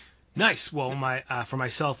 Nice. Well, for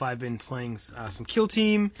myself, I've been playing some Kill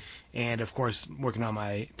Team, and of course working on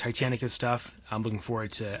my Titanicus stuff. I'm looking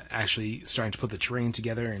forward to actually starting to put the terrain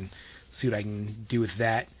together and see what I can do with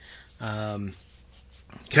that.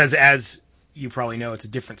 Because as you probably know, it's a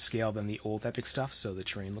different scale than the old Epic stuff, so the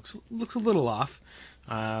terrain looks a little off.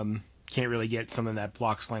 Can't really get something that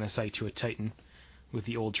blocks line of sight to a Titan with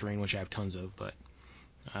the old terrain, which I have tons of, but.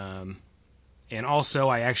 And also,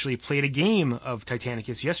 I actually played a game of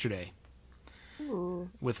Titanicus yesterday. Ooh.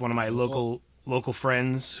 With one of my local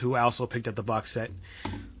friends who also picked up the box set.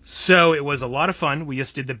 So it was a lot of fun. We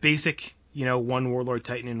just did the basic, one Warlord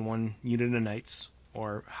Titan and one unit of Knights,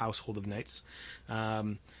 or Household of Knights.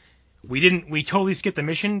 We totally skipped the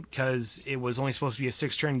mission because it was only supposed to be a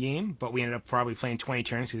 6-turn game, but we ended up probably playing 20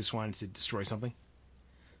 turns because we just wanted to destroy something.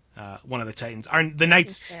 One of the Titans. The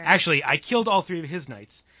Knights, actually, I killed all 3 of his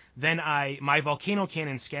Knights. Then my Volcano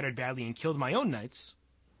Cannon scattered badly and killed my own Knights,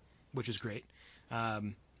 which is great. But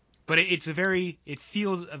it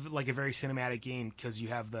feels like a very cinematic game because you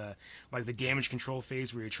have the damage control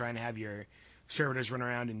phase where you're trying to have your servitors run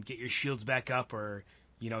around and get your shields back up, or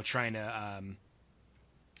trying to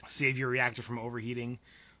save your reactor from overheating.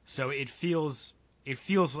 So it feels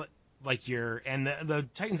like and the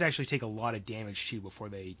Titans actually take a lot of damage too before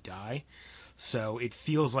they die. So it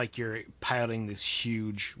feels like you're piloting this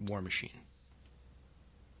huge war machine.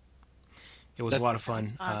 It was a lot of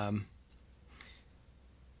fun.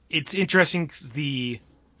 It's interesting because the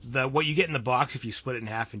what you get in the box if you split it in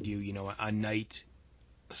half and do a Knight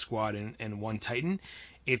squad and one Titan,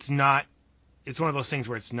 it's one of those things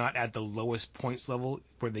where it's not at the lowest points level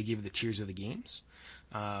where they give you the tiers of the games.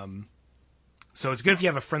 So it's good if you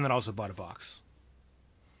have a friend that also bought a box.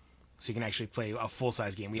 So you can actually play a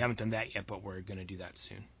full-size game. We haven't done that yet, but we're going to do that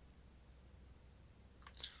soon.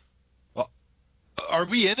 Well, are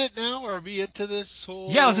we in it now? Are we into this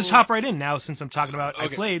whole? Yeah, let's just hop right in now since I'm talking about I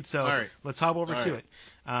played. So right. let's hop over All to right.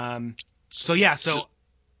 it. So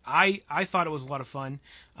I thought it was a lot of fun.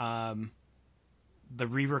 The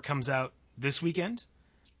Reaver comes out this weekend,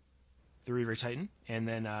 the Reaver Titan, and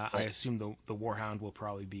then I assume the Warhound will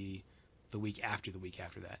probably be the week after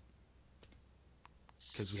that,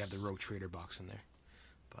 because we have the Rogue Trader box in there.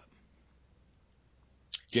 But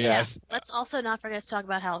Yeah. Let's also not forget to talk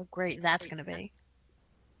about how great that's going to be.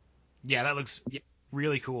 yeah, that looks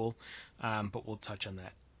really cool. But we'll touch on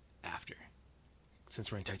that after, since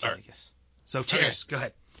we're in Titanicus. So Terrace, go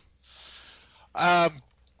ahead.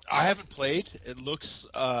 I haven't played. It looks.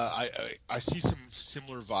 I see some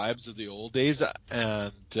similar vibes of the old days,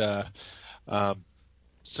 and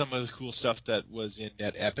some of the cool stuff that was in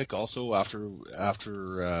Net Epic also after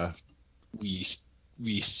we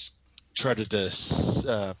tried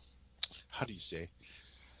to how do you say,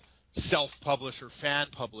 self-publish or fan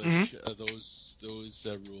publish those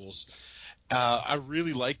rules. I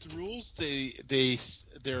really like the rules.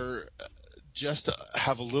 They're just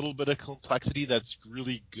have a little bit of complexity that's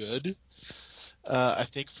really good. I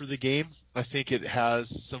think for the game, I think it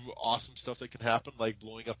has some awesome stuff that can happen, like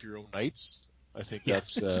blowing up your own knights. I think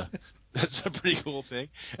that's a pretty cool thing,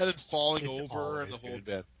 and then falling over and the whole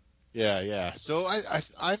bit. Yeah. So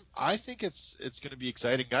I think it's going to be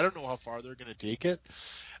exciting. I don't know how far they're going to take it.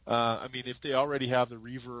 I mean, if they already have the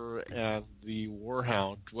Reaver and the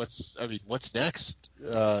Warhound, what's next?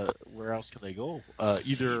 Where else can they go?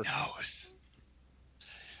 Either.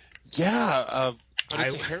 Yeah,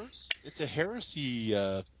 but it's a heresy.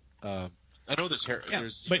 I know there's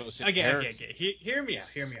but again, hear me out.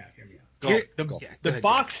 Go. The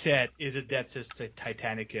box set is Adeptus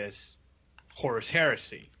Titanicus Horus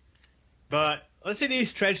Heresy, but let's say they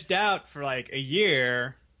stretched out for like a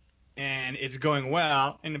year, and it's going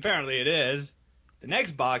well, and apparently it is. The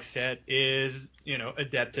next box set is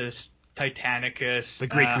Adeptus Titanicus, the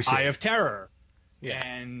Great Crusade. Eye of Terror.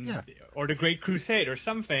 Or the Great Crusade or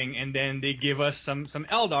something, and then they give us some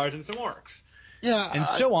Eldars and some Orcs. Yeah, and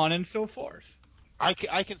so on and so forth. I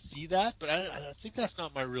can see that, but I think that's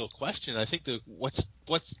not my real question. I think what's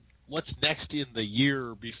next in the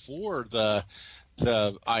year before the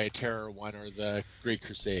Eye of Terror one or the Great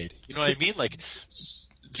Crusade? You know what I mean? Like,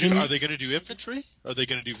 are they going to do infantry? Are they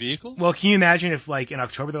going to do vehicles? Well, can you imagine if, like, in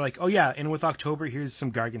October they're like, oh yeah, and with October here's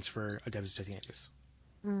some Gargants for Adeptus Titanicus.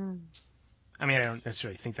 I mean, I don't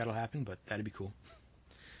necessarily think that'll happen, but that'd be cool.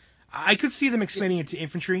 I could see them expanding it to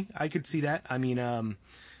infantry. I could see that. I mean,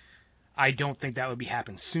 I don't think that would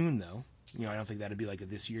happen soon, though. I don't think that'd be like a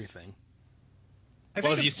this year thing. I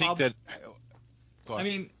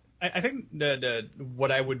think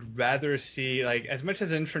what I would rather see, like, as much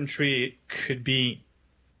as infantry could be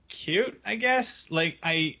cute, I guess, like,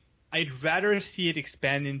 I'd rather see it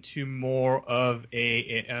expand into more of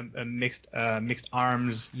a mixed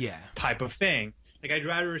arms type of thing. Like, I'd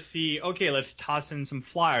rather see, okay, let's toss in some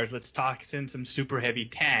flyers, let's toss in some super heavy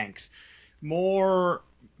tanks, more,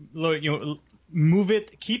 move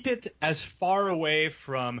it, keep it as far away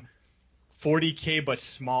from 40K but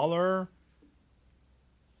smaller,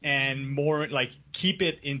 and more like keep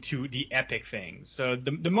it into the epic thing. So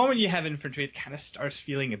the moment you have infantry, it kind of starts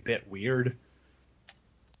feeling a bit weird.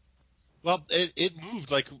 Well, it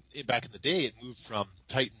moved, like, back in the day, it moved from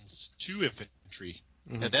Titans to infantry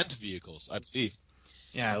and then to vehicles, I believe.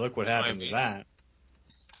 Yeah, look what happened with that.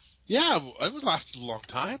 Yeah, it would last a long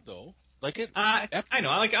time, though. Like it. I know.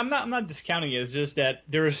 Like, I'm not discounting it. It's just that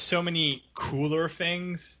there are so many cooler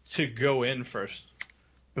things to go in first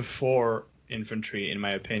before infantry, in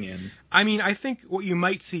my opinion. I mean, I think what you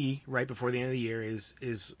might see right before the end of the year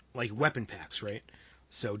is like weapon packs, right?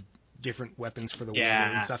 So different weapons for the Warlord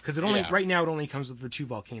and stuff, because right now it only comes with the 2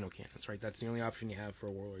 volcano cannons, right? That's the only option you have for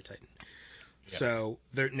a Warlord Titan. Yeah. So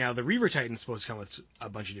now the Reaver Titan is supposed to come with a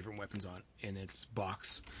bunch of different weapons on in its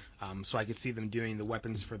box. So I could see them doing the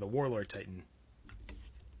weapons for the Warlord Titan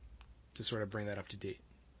to sort of bring that up to date.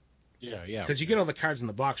 Yeah. Because you get all the cards in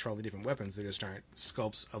the box for all the different weapons, there just aren't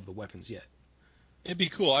sculpts of the weapons yet. It'd be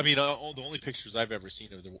cool. I mean, the only pictures I've ever seen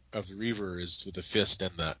of the Reaver is with the fist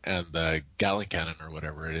and the Gatling cannon or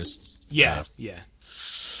whatever it is. Yeah.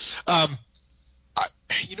 I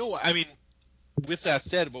mean, with that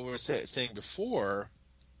said, what we were saying before,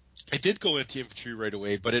 it did go into infantry right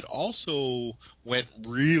away, but it also went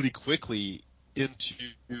really quickly into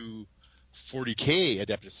 40K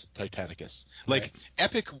Adeptus Titanicus. Like,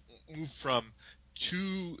 Epic moved from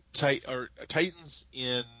 2 Titans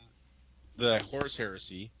in the Horus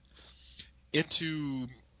Heresy into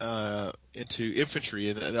infantry,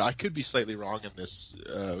 and I could be slightly wrong in this.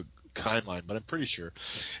 timeline, but I'm pretty sure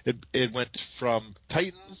it went from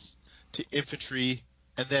Titans to infantry,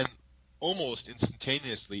 and then almost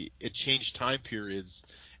instantaneously it changed time periods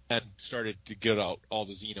and started to get out all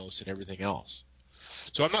the Xenos and everything else.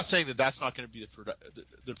 So I'm not saying that that's not going to be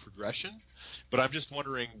the progression, but I'm just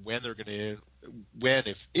wondering when they're going to,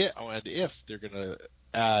 if they're going to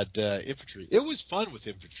add infantry. It was fun with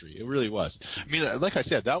infantry. It really was. I mean, like I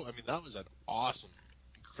said, that was an awesome,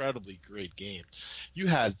 incredibly great game. You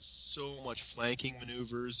had so much flanking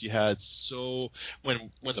maneuvers. You had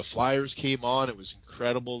when the flyers came on, it was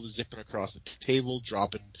incredible, zipping across the table,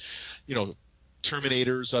 dropping,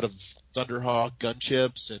 Terminators out of Thunderhawk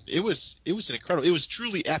gunships, and it was an incredible. It was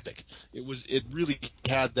truly epic. It really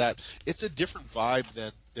had that. It's a different vibe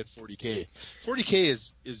than 40K.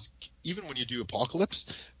 40K is even when you do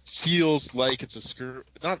Apocalypse, feels like it's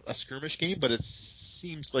not a skirmish game, but it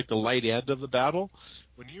seems like the light end of the battle.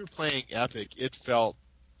 When you're playing Epic, it felt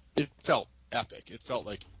epic. It felt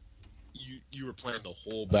like you were playing the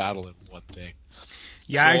whole battle in one thing.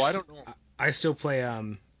 Yeah, so I don't know. I still play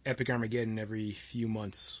Epic Armageddon every few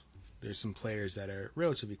months. There's some players that are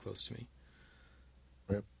relatively close to me.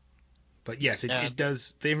 Right. But yes, it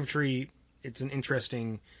does. The infantry, it's an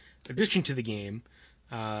interesting addition to the game.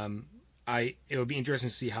 It would be interesting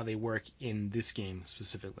to see how they work in this game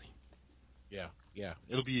specifically. Yeah.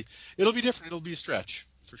 It'll be different. It'll be a stretch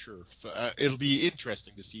for sure. It'll be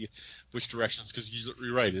interesting to see which directions, because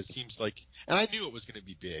you're right. It seems like, and I knew it was going to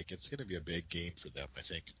be big. It's going to be a big game for them, I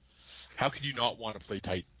think. How could you not want to play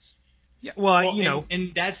Titans? Yeah, well,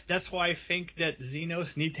 and that's why I think that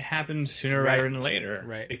Xenos need to happen sooner rather than later,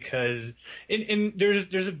 right? Because and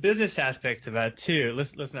there's a business aspect to that too.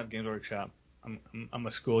 Listen up, Games Workshop. I'm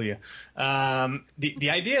gonna school you. The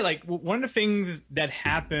idea, like, one of the things that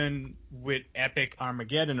happened with Epic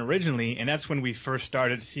Armageddon originally, and that's when we first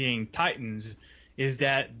started seeing Titans, is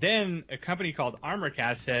that then a company called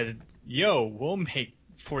ArmorCast said, "Yo, we'll make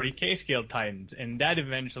 40K scaled Titans," and that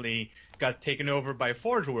eventually got taken over by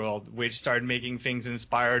Forge World, which started making things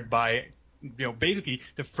inspired by, basically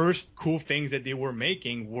the first cool things that they were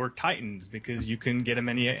making were Titans, because you couldn't get them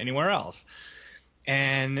anywhere else.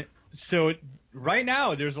 And so right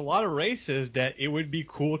now there's a lot of races that it would be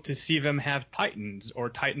cool to see them have Titans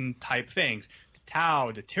or Titan type things. The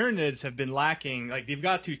Tau, the Tyranids have been lacking. Like, they've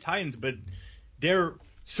got 2 Titans, but they're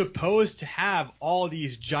supposed to have all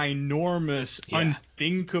these ginormous,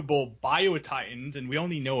 unthinkable bio-titans, and we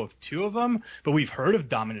only know of 2 of them, but we've heard of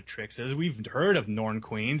Dominatrixes, we've heard of Norn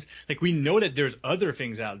Queens. Like, we know that there's other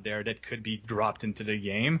things out there that could be dropped into the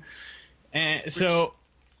game. And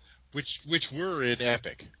which were in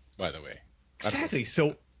Epic, by the way. Exactly.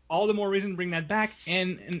 So all the more reason to bring that back,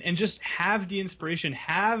 and just have the inspiration,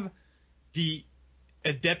 have the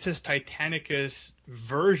Adeptus Titanicus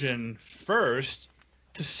version first,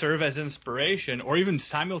 to serve as inspiration, or even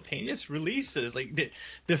simultaneous releases. Like,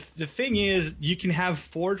 the thing is, you can have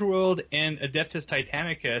Forge World and Adeptus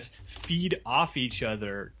Titanicus feed off each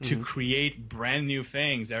other to create brand new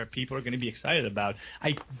things that people are going to be excited about.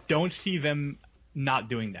 I don't see them not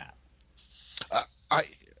doing that.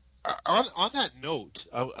 On that note,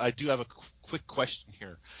 I do have a quick question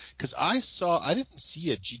here, because I didn't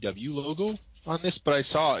see a GW logo on this, but I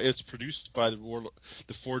saw it's produced by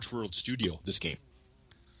the Forge World studio, this game.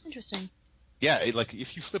 Interesting. Yeah,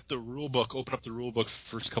 if you flip the rule book, open up the rule book,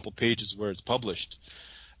 first couple pages where it's published,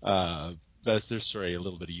 there's a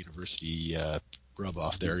little bit of university rub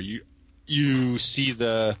off there. You see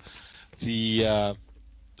the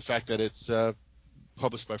fact that it's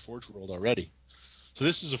published by Forge World already. So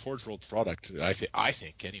this is a Forge World product, I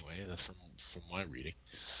think anyway, from my reading.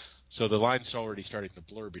 So the line's already starting to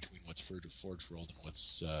blur between what's Forge World and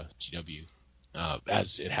what's GW,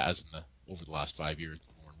 as it has over the last 5 years.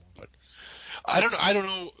 But I don't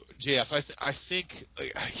know, JF. I think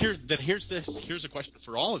here's a question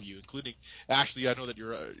for all of you, including Ashley. I know that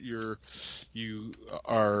you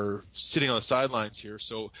are sitting on the sidelines here.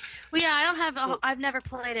 So well, yeah, I've never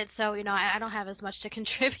played it, so I don't have as much to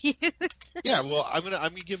contribute. Yeah, well, I'm gonna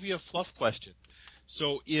give you a fluff question.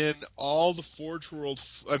 So in all the Forge World,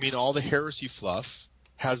 all the Heresy fluff,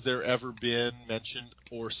 has there ever been mentioned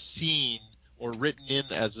or seen or written in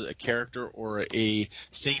as a character or a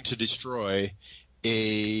thing to destroy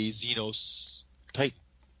a Xenos Titan?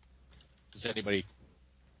 Does anybody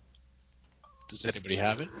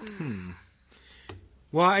have it?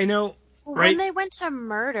 Well, I know. When they went to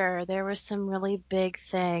murder, there were some really big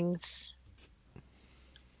things,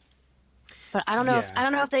 but I don't know. I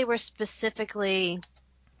don't know if they were specifically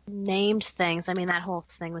named things. I mean, that whole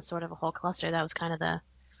thing was sort of a whole cluster. That was kind of the.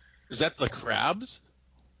 Is that the crabs?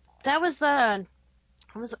 That was the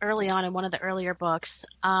It was early on in one of the earlier books.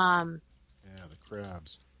 Yeah, the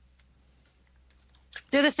crabs.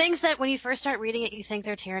 They're the things that when you first start reading it, you think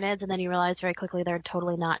they're Tyranids, and then you realize very quickly they're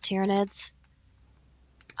totally not Tyranids.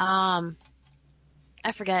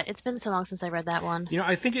 I forget. It's been so long since I read that one.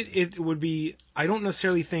 I think it would be. I don't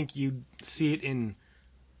necessarily think you'd see it in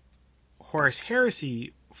Horus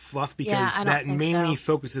Heresy fluff because that mainly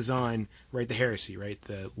focuses on the heresy, right,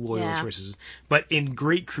 the loyalists versus. But in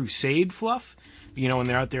Great Crusade fluff, when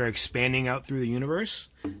they're out there expanding out through the universe,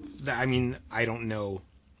 I don't know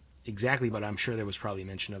exactly, but I'm sure there was probably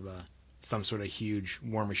mention of some sort of huge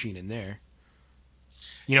war machine in there.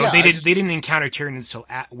 They didn't encounter Tyranids till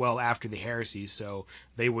well after the heresy, so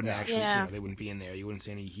they wouldn't they wouldn't be in there. You wouldn't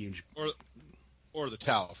see any huge or the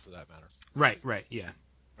Tau for that matter. Right, yeah.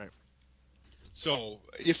 Right. So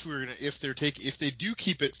if they do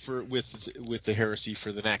keep it with the heresy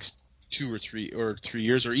for the next 2 or 3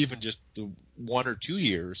 years, or even just the 1 or 2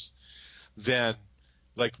 years, then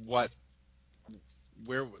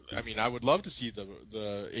I would love to see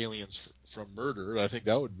the aliens from Murder. I think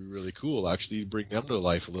that would be really cool, actually, bring them to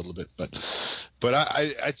life a little bit. But it's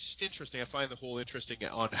just interesting. I find the whole interesting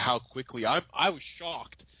on how quickly I was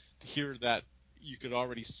shocked to hear that you could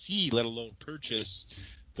already see, let alone purchase,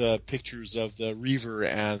 the pictures of the Reaver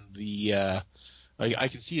and the. I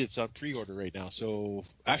can see it's on pre-order right now. So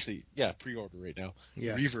actually, pre-order right now.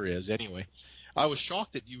 Yeah. Reaver is anyway. I was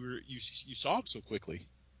shocked that you saw him so quickly.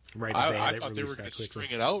 Right, I thought they were going to string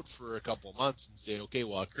it out for a couple of months and say, okay,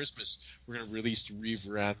 well, at Christmas we're going to release the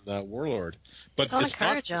Reaver and the Warlord. But it's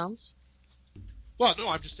not Christmas. Well, no,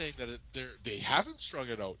 I'm just saying that they haven't strung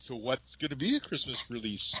it out. So what's going to be a Christmas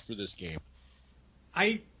release for this game?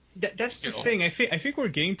 That's the thing. I think we're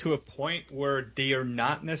getting to a point where they are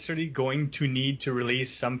not necessarily going to need to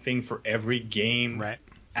release something for every game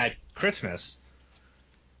at Christmas.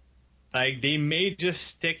 They may just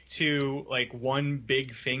stick to one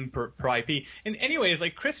big thing per IP. And anyways,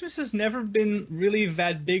 Christmas has never been really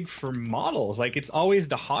that big for models. It's always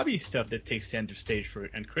the hobby stuff that takes center stage for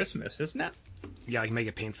and Christmas, isn't it? Yeah,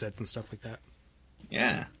 mega paint sets and stuff like that.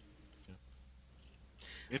 Yeah.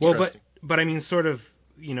 Well, but sort of,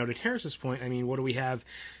 to Terrace's point, what do we have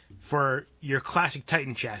for your classic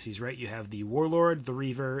Titan chassis, right? You have the Warlord, the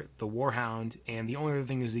Reaver, the Warhound, and the only other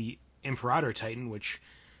thing is the Imperator Titan, which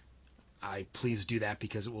please do that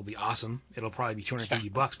because it will be awesome. It'll probably be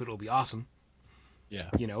 $250, but it'll be awesome. Yeah.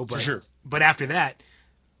 But for sure. But after that,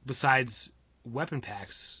 besides weapon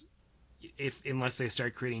packs, unless they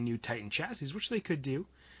start creating new Titan chassis, which they could do,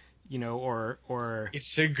 or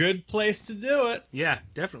it's a good place to do it. Yeah,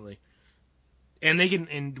 definitely.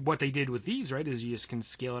 And what they did with these, right, is you just can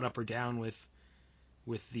scale it up or down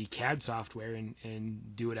with the CAD software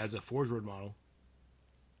and do it as a Forge World model.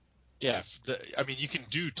 Yeah, you can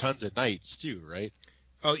do tons of knights too, right?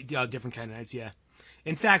 Oh, yeah, different kind of knights, yeah.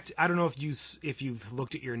 In fact, I don't know if you've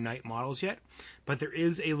looked at your knight models yet, but there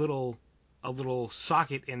is a little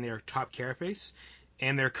socket in their top carapace,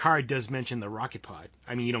 and their card does mention the rocket pod.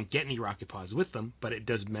 You don't get any rocket pods with them, but it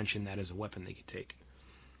does mention that as a weapon they could take.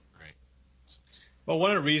 Right. Well, one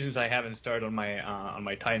of the reasons I haven't started on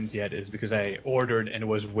my Titans yet is because I ordered and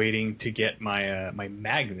was waiting to get my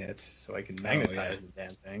magnets so I can magnetize the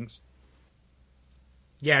damn things.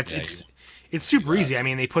 Yeah, it's super easy.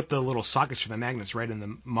 They put the little sockets for the magnets right in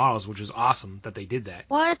the models, which is awesome that they did that.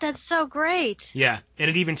 What? That's so great. Yeah, and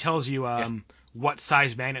it even tells you what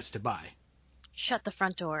size magnets to buy. Shut the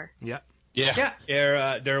front door. Yeah. Yeah.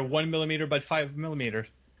 They're 1mm by 5mm.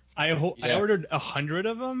 I ordered 100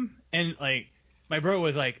 of them, and my bro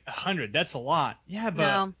was like, 100. That's a lot. Yeah, but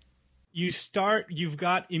no. You've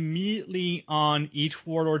got immediately on each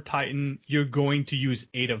Warlord Titan, you're going to use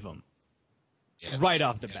 8 of them. Yeah. Right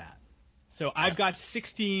off the bat. So I've got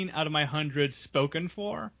 16 out of my 100 spoken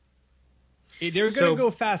for. They're going to go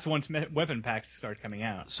fast once weapon packs start coming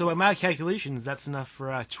out. So at my calculations, that's enough for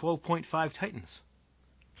 12.5 Titans.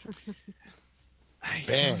 I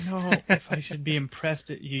don't know if I should be impressed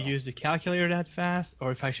that you used a calculator that fast, or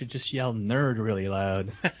if I should just yell nerd really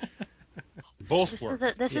loud. Both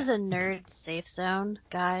work. This is a nerd safe zone,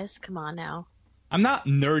 guys. Come on now. I'm not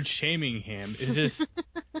nerd shaming him. It's just...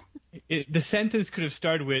 the sentence could have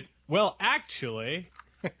started with, well, actually.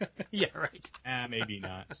 Yeah, right. Maybe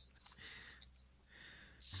not.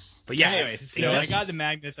 But yeah, anyways, so I got the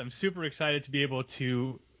magnets. I'm super excited to be able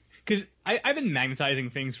to, because I've been magnetizing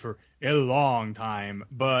things for a long time,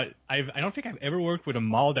 but I don't think I've ever worked with a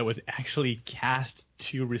model that was actually cast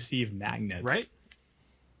to receive magnets. Right.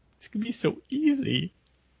 It's gonna be so easy.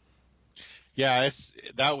 Yeah,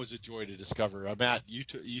 that was a joy to discover. Matt,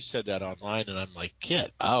 you said that online, and I'm like,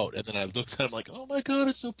 get out. And then I looked at it, I'm like, oh my god,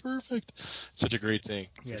 it's so perfect. Such a great thing.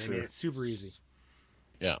 Yeah, they sure. made it super easy.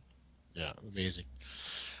 Yeah, amazing.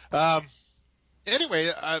 Anyway,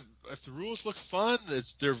 the rules look fun.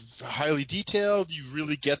 They're highly detailed. You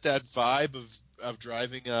really get that vibe of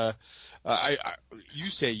driving. You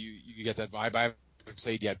say you get that vibe. I haven't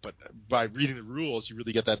played yet, but by reading the rules, you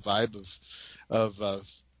really get that vibe of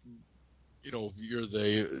you're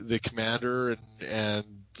the commander and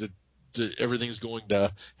the everything's going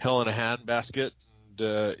to hell in a handbasket, and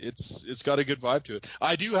it's got a good vibe to it.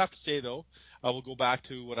 I do have to say though, I will go back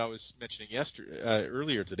to what I was mentioning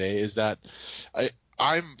earlier today, is that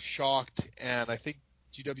I'm shocked, and I think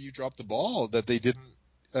GW dropped the ball that they didn't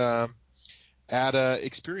add a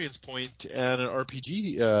experience point and an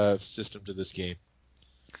RPG system to this game.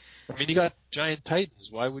 I mean, you got giant titans.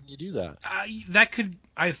 Why wouldn't you do that? I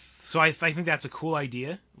think that's a cool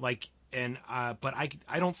idea. But I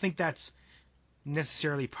don't think that's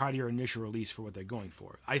necessarily part of your initial release for what they're going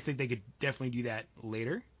for. I think they could definitely do that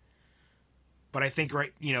later. But I think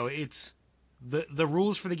it's the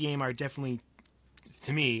rules for the game are definitely,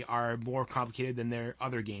 to me, are more complicated than their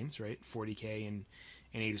other games, right? 40K and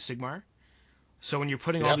Age of Sigmar. So when you're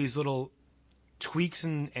putting all these little tweaks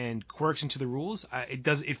and quirks into the rules,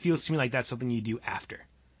 it feels to me like that's something you do after,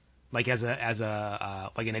 like as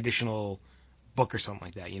like an additional book or something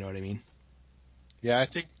like that. You know what I mean? Yeah, I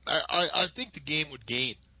think the game would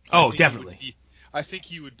gain. Oh, definitely. I think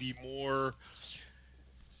you would be more.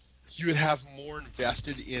 You would have more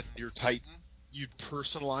invested in your Titan. You'd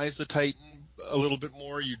personalize the Titan a little bit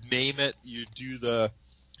more. You'd name it. You'd do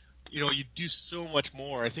you'd do so much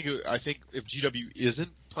more. I think if GW isn't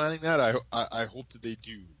planning that, I hope that they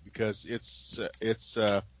do, because it's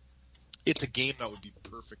a game that would be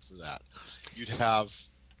perfect for that. You'd have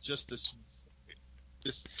just this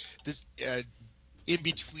in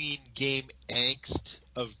between game angst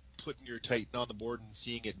of putting your Titan on the board and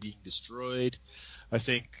seeing it being destroyed. I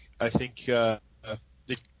think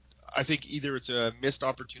either it's a missed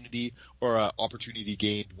opportunity or an opportunity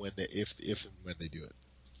gained if and when they do it.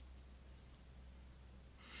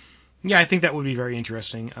 Yeah, I think that would be very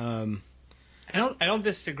interesting. I don't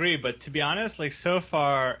disagree, but to be honest, like so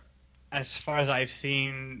far as I've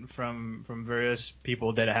seen from various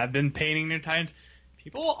people that have been painting their Titans,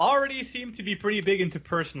 people already seem to be pretty big into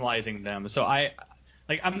personalizing them. So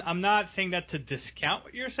I'm not saying that to discount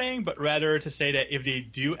what you're saying, but rather to say that if they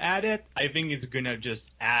do add it, I think it's gonna just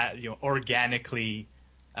organically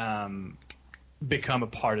become a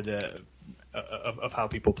part of of how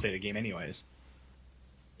people play the game, anyways.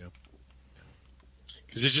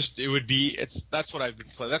 Because that's what I've been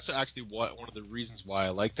playing. That's actually one of the reasons why I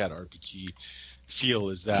like that RPG feel,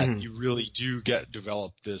 is that you really do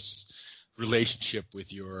develop this relationship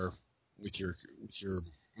with your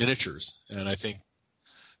miniatures, and I think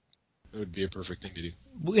it would be a perfect thing to do.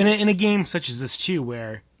 In a game such as this too,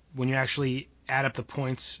 where when you actually add up the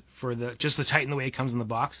points for just the Titan the way it comes in the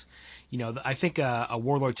box, I think a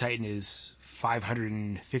Warlord Titan is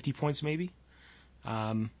 550 points maybe.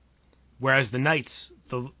 Whereas the Knights,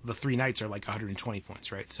 the three Knights are like 120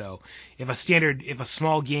 points, right? So if a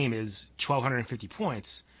small game is 1,250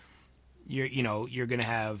 points, you're gonna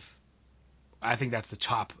have, I think that's the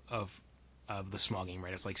top of the small game,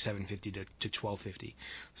 right? It's like 750 to 1250.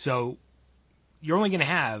 So you're only gonna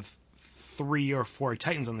have 3 or 4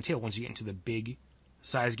 Titans on the table once you get into the big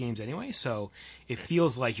size games anyway. So it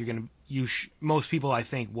feels like most people, I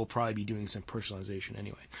think, will probably be doing some personalization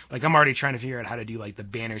anyway. Like I'm already trying to figure out how to do like the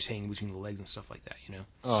banners hanging between the legs and stuff like that,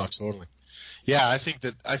 Oh, totally. Yeah, I think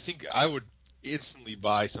I would instantly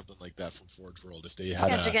buy something like that from Forge World if they had.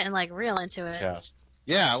 You guys are getting like real into it. Cast.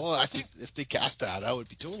 Yeah, well, I think if they cast that, I would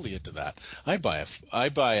be totally into that. I'd buy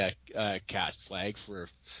a cast flag for a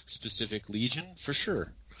specific legion for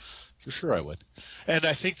sure. For sure, I would. And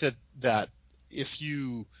I think that if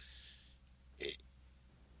you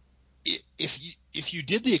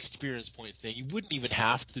did the experience point thing, you wouldn't even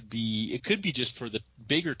have to be. It could be just for the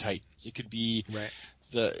bigger Titans. It could be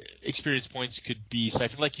the experience points could be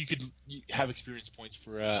siphoned. Like you could have experience points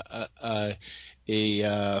for a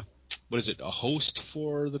what is it? A host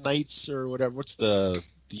for the Knights or whatever. What's the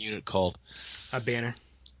unit called? A banner.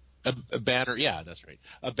 A banner, yeah, that's right.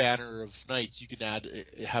 A banner of Knights, you can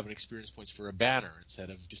have an experience points for a banner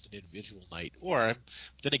instead of just an individual Knight. Or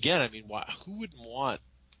then again, I mean, who wouldn't want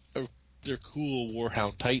their cool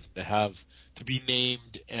Warhound Titan to be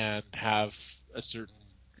named and have a certain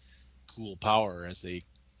cool power as they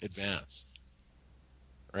advance,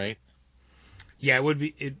 right? Yeah, it would. It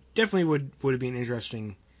would be. It definitely would be an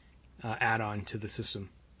interesting add-on to the system.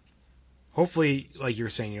 hopefully, like you were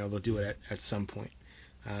saying, they'll do it at some point.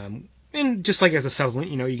 And just like as a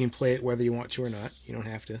supplement, you can play it whether you want to or not. You don't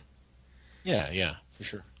have to. Yeah, for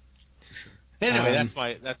sure. Anyway,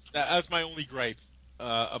 that's my only gripe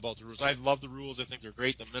about the rules. I love the rules. I think they're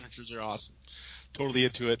great. The miniatures are awesome. Totally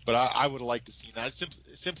into it. But I would have liked to see that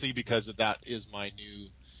simply because that is my new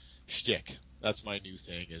shtick. That's my new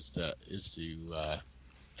thing is to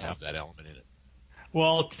have that element in it.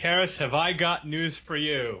 Well, Terrace, have I got news for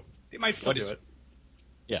you? They might still do it.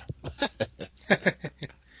 Yeah.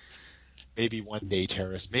 Maybe one day,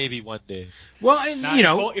 Terrace. Maybe one day. Well, and,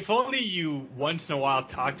 now, if only you once in a while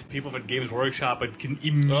talk to people at Games Workshop and can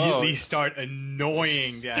immediately start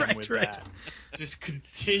annoying them with that. Just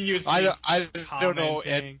continuously. I don't know.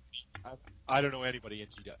 I don't know anybody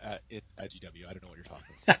at GW. I don't know what you're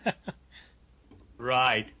talking about.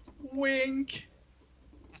 Right. Wink.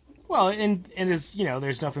 Well, and it's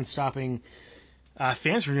there's nothing stopping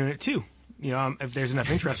fans from doing it too. If there's enough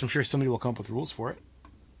interest, I'm sure somebody will come up with rules for it.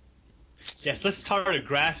 Yes, let's start a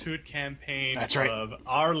grassroots campaign That's right. of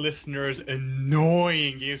our listeners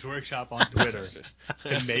annoying Games Workshop on Twitter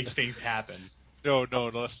to make things happen. No,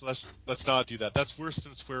 let's not do that. That's worse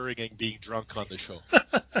than swearing and being drunk on the show.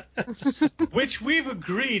 Which we've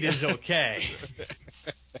agreed is okay.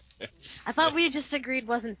 I thought we just agreed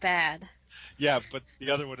wasn't bad. Yeah, but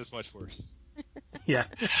the other one is much worse. Yeah.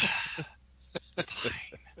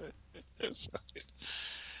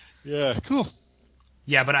 Yeah, cool.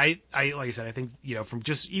 Yeah, but I like I said, I think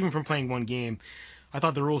from playing one game, I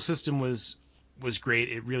thought the rule system was great.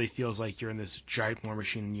 It really feels like you're in this giant war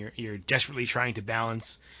machine. And you're desperately trying to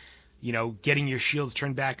balance, getting your shields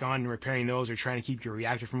turned back on and repairing those, or trying to keep your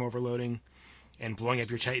reactor from overloading and blowing up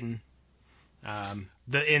your Titan.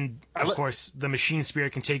 Of course, the machine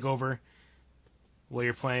spirit can take over while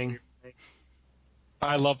you're playing.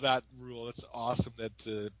 I love that rule. It's awesome that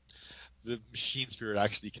the machine spirit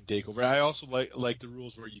actually can take over. I also like the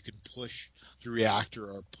rules where you can push the reactor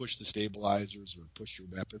or push the stabilizers or push your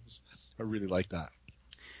weapons. I really like that.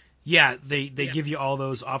 Yeah, they give you all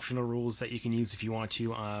those optional rules that you can use if you want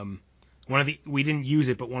to. We didn't use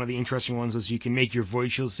it, but one of the interesting ones was you can make your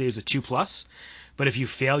void shield saves a 2+, but if you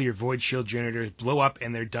fail, your void shield generators blow up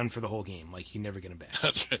and they're done for the whole game. Like, you never get them back.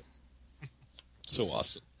 That's right. So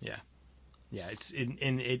awesome. Yeah.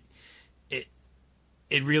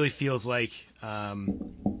 It really feels like,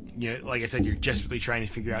 like I said, you're desperately trying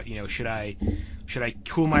to figure out, should I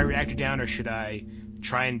cool my reactor down, or should I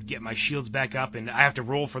try and get my shields back up? And I have to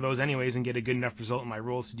roll for those anyways and get a good enough result in my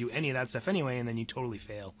rolls to do any of that stuff anyway, and then you totally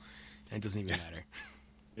fail, and it doesn't even matter.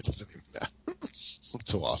 It doesn't even matter. It's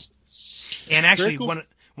so awesome. And actually, cool.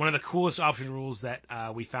 one of the coolest option rules that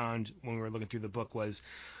we found when we were looking through the book was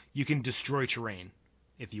you can destroy terrain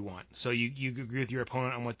if you want. So you agree with your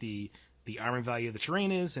opponent on what the armor value of the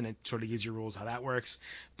terrain is, and it sort of gives you rules how that works.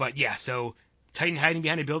 But yeah, so Titan hiding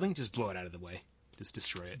behind a building, just blow it out of the way. Just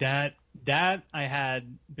destroy it. That I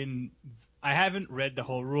haven't read the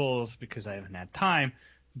whole rules because I haven't had time,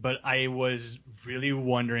 but I was really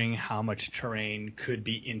wondering how much terrain could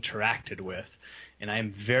be interacted with. And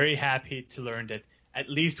I'm very happy to learn that at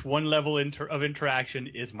least one level of interaction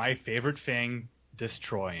is my favorite thing,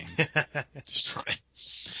 destroying. Destroying.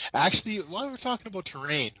 Actually, while we're talking about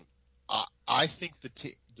terrain, I think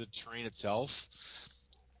the terrain itself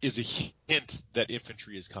is a hint that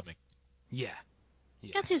infantry is coming. Yeah.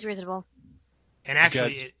 That seems reasonable. And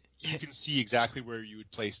actually, you can see exactly where you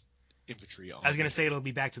would place infantry on. I was going to say it'll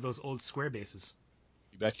be back to those old square bases.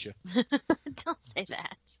 You betcha. Don't say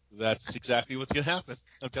that. That's exactly what's going to happen.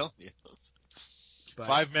 I'm telling you. But,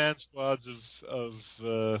 5-man squads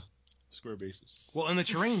of square bases. Well, and the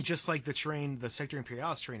terrain, just like the Sector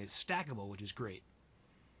Imperialis terrain, is stackable, which is great.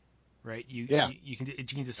 Right? You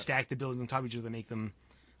can just stack the buildings on top of each other to make them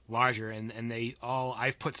larger, and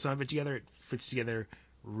I've put some of it together. It fits together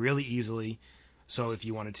really easily. So if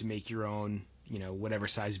you wanted to make your own, whatever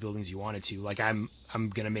size buildings you wanted to, like I'm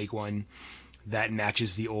gonna make one that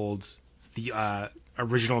matches the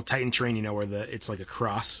original Titan terrain, where it's like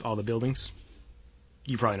across all the buildings.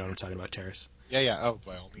 You probably know what I'm talking about, Terrace. Yeah. Oh,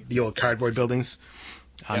 by all means. The old cardboard buildings.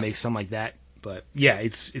 Make some like that. But yeah,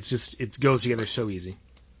 it's just, it goes together so easy.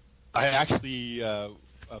 I actually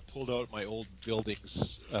pulled out my old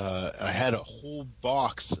buildings. I had a whole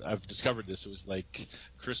box. I've discovered this. It was like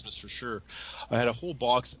Christmas for sure. I had a whole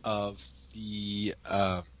box of the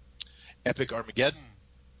Epic Armageddon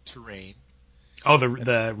terrain. Oh,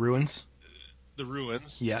 the ruins? The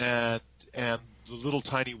ruins. Yeah. And the little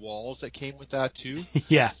tiny walls that came with that too.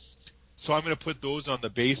 Yeah. So I'm going to put those on the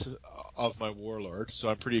base of my Warlord. So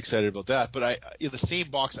I'm pretty excited about that. But in the same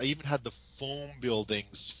box, I even had the foam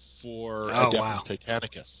buildings for Adeptus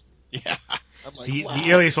Titanicus. Yeah. I'm like, The wow.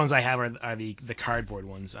 the earliest ones I have are the cardboard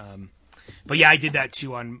ones. But yeah, I did that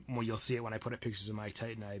too on. Well, you'll see it when I put up pictures of my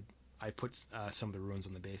Titan. I put some of the ruins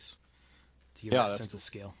on the base to give that sense of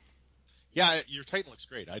scale. Yeah, your Titan looks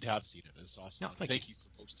great. I'd have seen it. It's awesome. No, thank you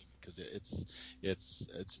for posting it because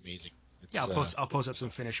it's amazing. It's, Yeah, I'll post up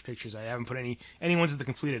some finished pictures. I haven't put any ones of the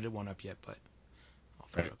completed one up yet, but I'll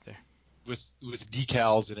throw it up there. With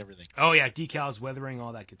decals and everything. Oh yeah, decals, weathering,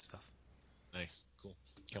 all that good stuff. Nice, cool.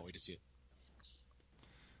 Can't wait to see it.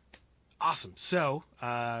 Awesome. So,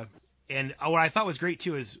 and what I thought was great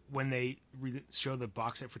too is when they showed the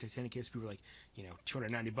box set for Titanicus, people were like,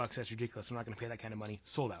 $290, that's ridiculous. I'm not going to pay that kind of money.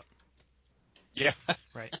 Sold out. Yeah.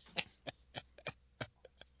 Right.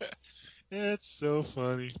 It's so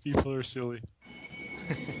funny. People are silly.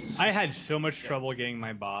 I had so much trouble getting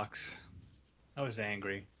my box. I was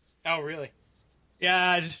angry. Oh, really?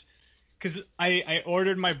 Yeah, just because I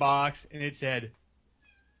ordered my box and it said,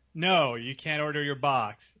 no, you can't order your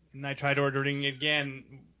box. And I tried ordering it again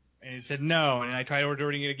and it said no. And I tried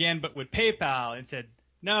ordering it again, but with PayPal, and it said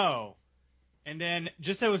no. And then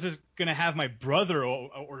just as I was just going to have my brother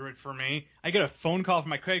order it for me, I get a phone call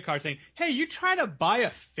from my credit card saying, hey, you trying to buy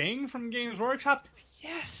a thing from Games Workshop?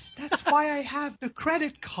 Yes, that's why I have the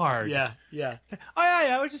credit card. Yeah. Oh,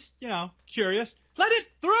 yeah, I was just, curious. Let it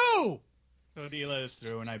through! So he let us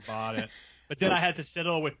through, and I bought it. But then I had to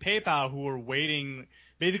settle with PayPal, who were waiting.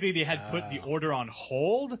 Basically, they had put the order on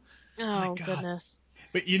hold. Oh, goodness.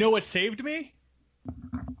 But you know what saved me?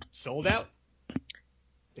 Sold out.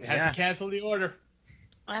 They had to cancel the order.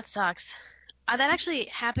 That sucks. That actually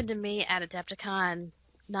happened to me at Adepticon,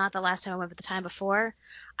 not the last time I went, but the time before.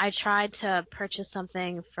 I tried to purchase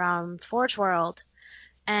something from Forge World,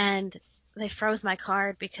 and they froze my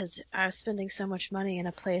card because I was spending so much money in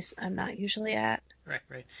a place I'm not usually at.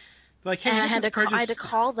 Right. Like, hey, and I had to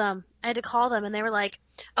call them. And they were like,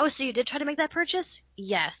 "Oh, so you did try to make that purchase?"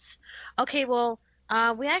 Yes. Okay, well,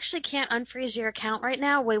 we actually can't unfreeze your account right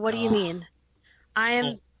now. Wait, what do you mean? I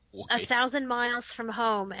am 1,000 miles from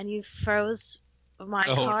home, and you froze my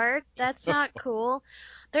card? That's not cool.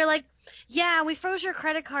 They're like, yeah, we froze your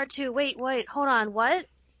credit card too. Wait, hold on. What?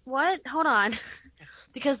 Hold on.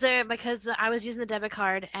 because I was using the debit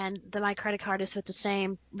card, and my credit card is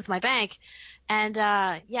with my bank. And,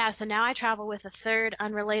 so now I travel with a third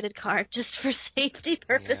unrelated card just for safety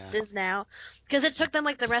purposes now. Because it took them,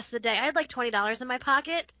 the rest of the day. I had, $20 in my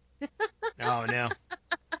pocket. Oh, no.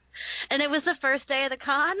 And it was the first day of the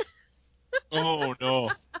con. Oh,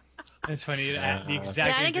 no. That's funny. The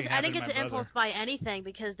exact I same didn't thing get to impulse buy anything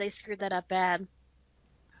because they screwed that up bad.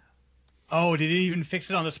 Oh, did they even fix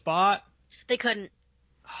it on the spot? They couldn't.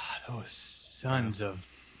 Those sons of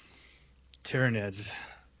Tyranids.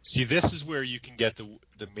 See, this is where you can get the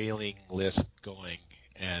mailing list going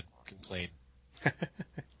and complain.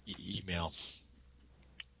 Email.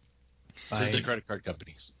 To the credit card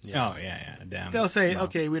companies. Yeah. Oh, yeah, damn. They'll say,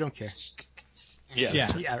 okay, we don't care. Yeah.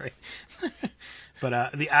 Yeah, right.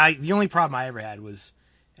 But the only problem I ever had was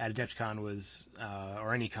at Adepticon was,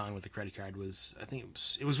 or any con with the credit card was, I think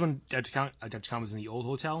it was when Adepticon was in the old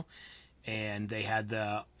hotel, and they had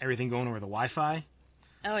everything going over the Wi-Fi.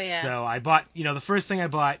 Oh yeah. So I bought, the first thing I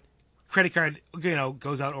bought, credit card,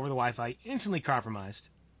 goes out over the Wi-Fi, instantly compromised.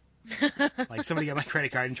 Like somebody got my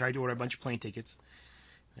credit card and tried to order a bunch of plane tickets.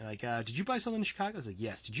 They're like, did you buy something in Chicago? I was like,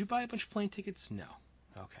 yes. Did you buy a bunch of plane tickets? No.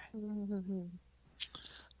 Okay.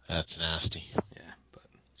 That's nasty. Yeah, but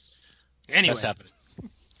anyway. That's happening.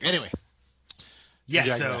 Anyway. Yeah,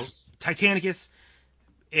 so Titanicus,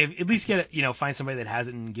 at least get it, find somebody that has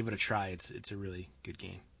it and give it a try. It's a really good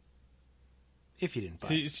game. If you didn't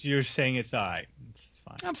buy it. So you're saying it's alright. It's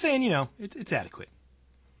fine. I'm saying, it's adequate.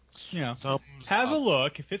 Have a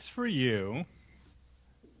look. If it's for you,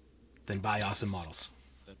 then buy awesome models.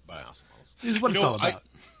 This is what it's all about.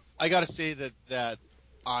 I gotta say that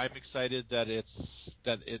I'm excited that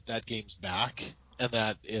that game's back, and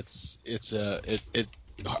that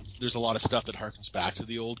there's a lot of stuff that harkens back to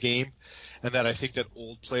the old game, and that I think that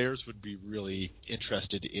old players would be really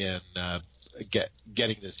interested in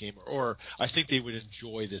getting this game, or I think they would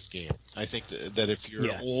enjoy this game. I think that if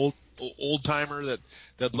you're an old timer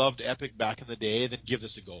that loved Epic back in the day, then give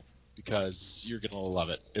this a go, because you're gonna love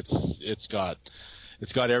it. It's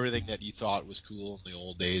got everything that you thought was cool in the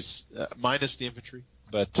old days, minus the infantry.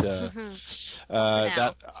 But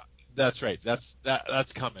that's right. That's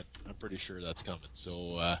coming. I'm pretty sure that's coming.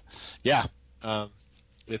 So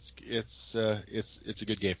it's a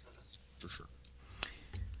good game for sure.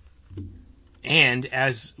 And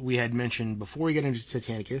as we had mentioned before we get into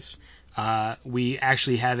Titanicus, we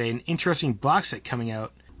actually have an interesting box set coming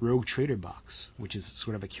out, Rogue Trader box, which is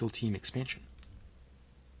sort of a Kill Team expansion.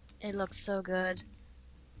 It looks so good.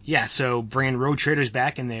 Yeah, so bringing Road Traders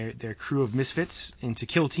back and their crew of misfits into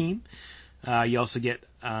Kill Team. You also get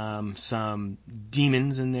some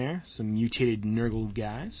demons in there, some mutated Nurgle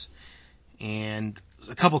guys, and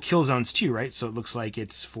a couple kill zones too, right? So it looks like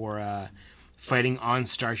it's for fighting on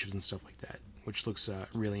starships and stuff like that, which looks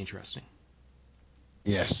really interesting.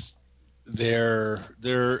 Yes, I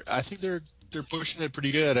think they're pushing it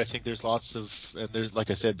pretty good. I think there's lots of, and there's, like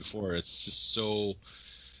I said before, it's just so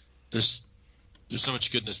there's so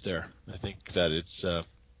much goodness there. I think that it's a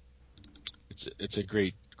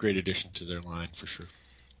great addition to their line for sure.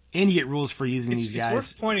 And you get rules for using these guys.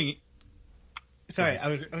 It's worth pointing. Sorry, I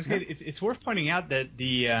was gonna, it's worth pointing out that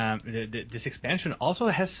this expansion also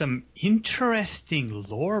has some interesting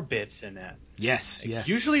lore bits in it. Yes, yes.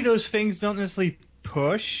 Usually those things don't necessarily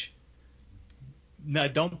don't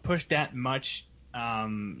push that much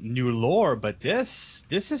new lore, but this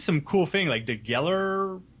is some cool thing. Like the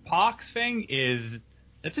Geller Pox thing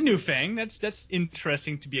that's a new thing. That's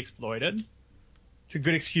interesting to be exploited. It's a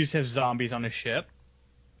good excuse to have zombies on a ship.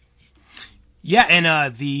 Yeah,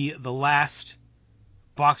 and the last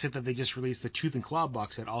box set that they just released, the Tooth and Claw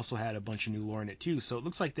box set, also had a bunch of new lore in it too. So it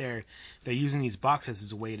looks like they're using these box sets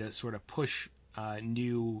as a way to sort of push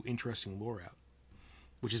new interesting lore out,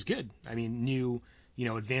 which is good. I mean, new,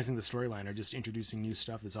 advancing the storyline or just introducing new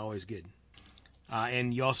stuff is always good.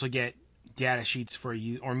 And you also get data sheets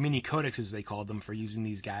or mini codex as they call them, for using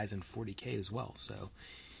these guys in 40K as well. So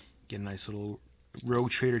get a nice little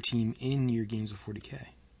Rogue Trader team in your games of 40K.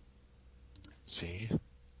 See,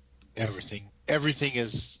 everything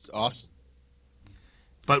is awesome.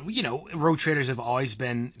 But Rogue Traders have always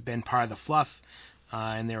been part of the fluff,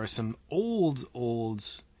 and there are some old one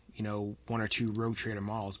or two Rogue Trader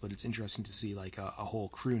models, but it's interesting to see like a whole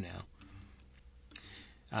crew now.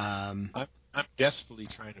 I'm desperately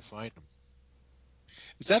trying to find them.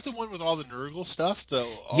 Is that the one with all the Nurgle stuff?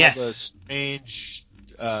 Yes. The strange.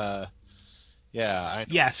 Yeah, I know.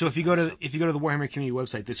 Yeah. So if you go to the Warhammer Community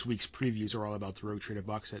website, this week's previews are all about the Rogue Trader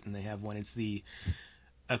box set, and they have one. It's the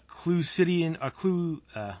I don't know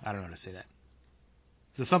how to say that.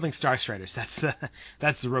 It's the something Star Striders.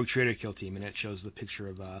 That's the Rogue Trader kill team, and it shows the picture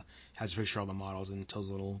of has a picture of all the models and tells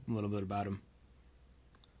a little bit about them.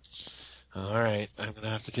 All right, I'm gonna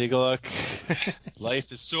have to take a look.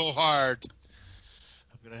 Life is so hard.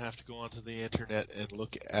 I'm gonna have to go onto the internet and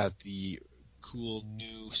look at the cool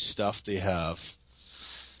new stuff they have,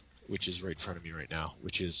 which is right in front of me right now,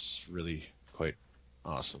 which is really quite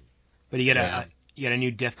awesome. But you get a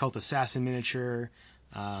new Death Cult Assassin miniature,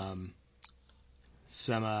 some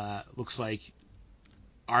looks like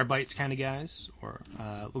Arbites kind of guys, or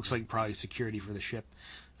looks like probably security for the ship.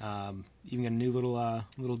 Even got a new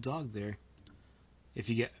little dog there. If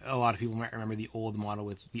you get, a lot of people might remember the old model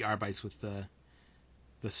with the Arbites with the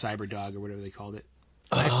cyber dog or whatever they called it.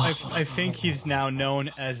 I think he's now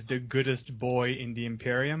known as the goodest boy in the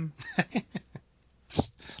Imperium.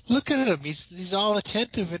 Look at him. He's all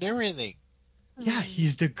attentive and everything. Yeah,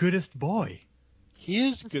 he's the goodest boy. He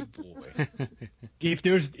is a good boy.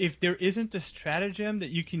 If there isn't a stratagem that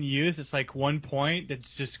you can use, it's like one point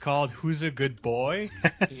that's just called "Who's a Good Boy?"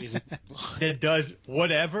 that does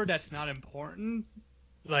whatever that's not important.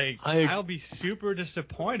 Like I'll be super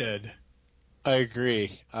disappointed. I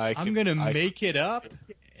agree. I'm gonna make it up,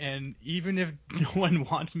 and even if no one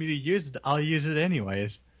wants me to use it, I'll use it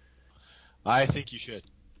anyways. I think you should.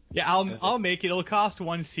 Yeah, I'll make it. It'll cost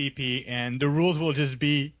 1 CP, and the rules will just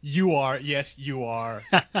be you are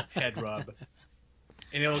head rub,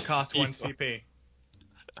 and it'll cost 1 CP.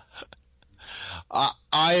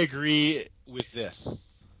 I agree with this,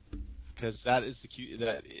 because that is the cute.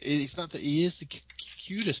 He is the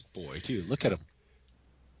cutest boy too. Look at him.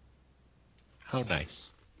 How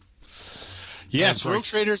nice. Yes, Rogue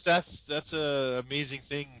Traders. That's a amazing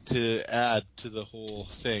thing to add to the whole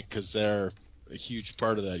thing, because they're a huge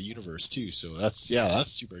part of that universe too. So that's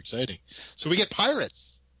super exciting. So we get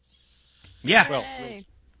pirates. Yeah. Well,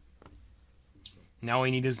 now all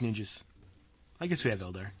we need is ninjas. I guess we have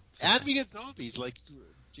Eldar. And we get zombies, like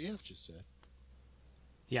JF just said.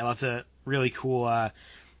 Yeah, lots of really cool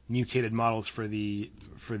mutated models for the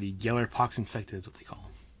Geller Pox Infected is what they call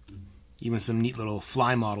them. Even some neat little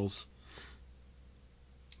fly models.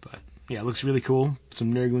 But yeah, it looks really cool.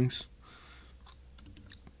 Some Nurglings.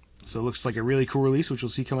 So it looks like a really cool release, which we'll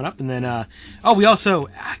see coming up. And then, we also,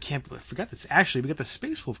 I forgot this. Actually, we got the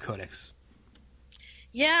Space Wolf Codex.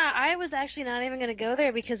 Yeah, I was actually not even going to go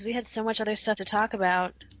there because we had so much other stuff to talk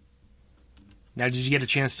about. Now, did you get a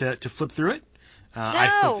chance to flip through it? No.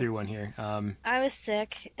 I flipped through one here. I was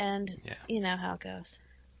sick, and you know how it goes.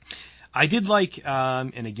 I did like,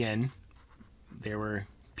 and again, there were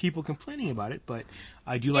people complaining about it, but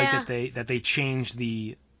I do like that they changed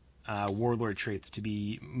the warlord traits to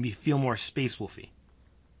feel more Space Wolfy.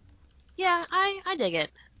 Yeah, I dig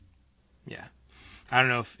it. Yeah. I don't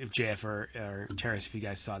know if JF or Terrace, if you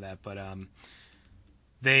guys saw that, but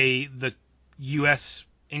the U.S.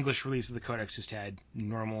 English release of the Codex just had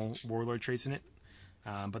normal warlord traits in it,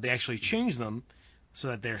 but they actually changed them so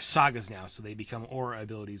that they're sagas now, so they become aura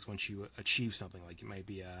abilities once you achieve something. Like it might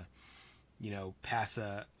be pass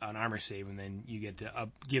an armor save, and then you get to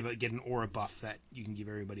get an aura buff that you can give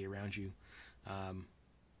everybody around you.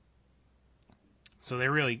 So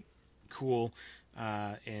they're really cool.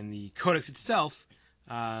 And the Codex itself,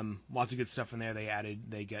 lots of good stuff in there.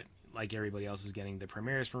 They get, like everybody else is getting, the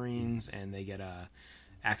Primaris Marines, and they get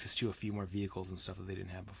access to a few more vehicles and stuff that they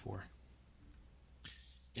didn't have before.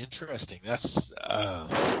 Interesting. That's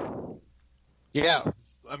yeah.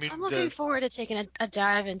 I mean, I'm looking forward to taking a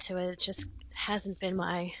dive into it. It just hasn't been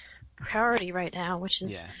my priority right now, which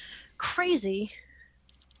is crazy.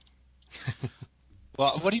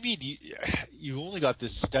 Well, what do you mean? You only got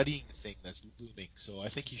this studying thing that's looming, so I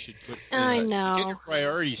think you should I know. Get your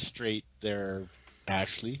priorities straight there,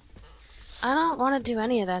 Ashley. I don't want to do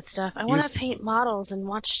any of that stuff. I want to paint models and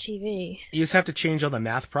watch TV. You just have to change all the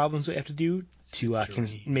math problems that you have to do to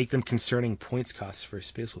make them concerning points costs for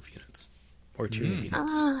Space Wolf units or Tyranid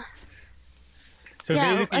units. So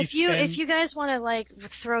yeah, if you guys want to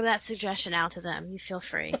throw that suggestion out to them, you feel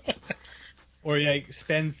free. Or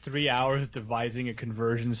spend 3 hours devising a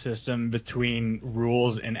conversion system between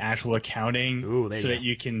rules and actual accounting, so that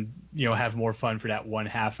you can have more fun for that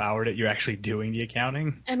 1/2 hour that you're actually doing the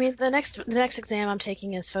accounting. I mean, the next exam I'm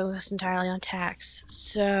taking is focused entirely on tax.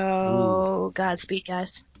 So Godspeed,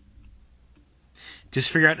 guys.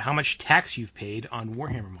 Just figure out how much tax you've paid on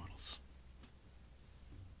Warhammer models.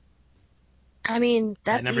 I mean,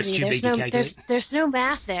 that's easy. There's no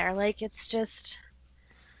math there. It's just.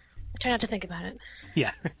 I try not to think about it.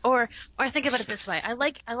 Yeah. Or I think about it this way. I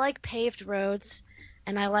like paved roads,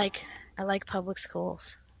 and I like public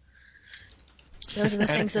schools. Those are the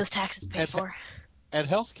things those taxes pay for. And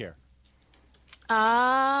healthcare.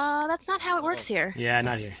 That's not how it works here. Yeah,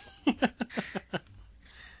 not here.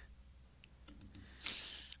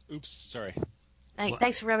 Oops, sorry.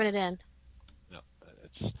 Thanks for rubbing it in. No,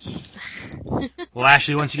 it's just. Well,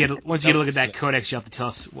 Ashley, once you get a look at that Codex, you'll have to tell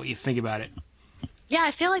us what you think about it. Yeah,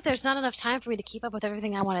 I feel like there's not enough time for me to keep up with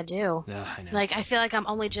everything I want to do. I know. I feel like I'm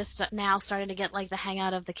only just now starting to get the hang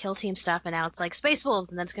out of the kill team stuff, and now it's Space Wolves,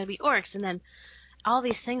 and then it's going to be Orcs, and then all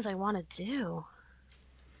these things I want to do.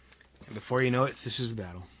 And before you know it, Sisters of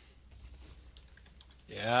Battle.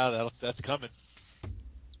 Yeah, that's coming.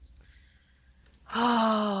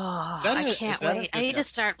 Oh, I can't wait. I need to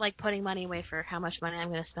start putting money away for how much money I'm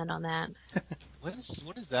going to spend on that. When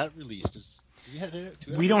is that released?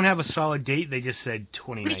 We don't have a solid date. They just said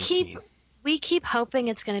 2019. We keep hoping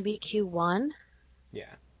it's going to be Q1. Yeah.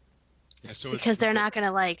 So because they're not going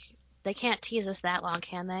to they can't tease us that long,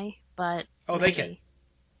 can they? But maybe. They can.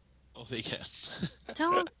 Oh, they can.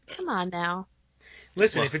 Come on now.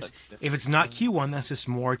 Listen, if it's not Q1, that's just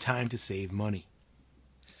more time to save money.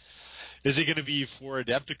 Is it going to be for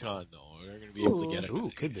Adepticon though? They're going to be able to get it.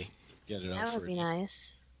 Ooh, could be. Get it that would be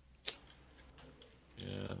nice.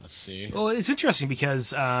 Yeah, let's see. Well, it's interesting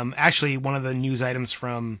because actually one of the news items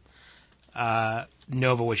from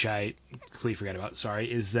Nova, which I completely forgot about,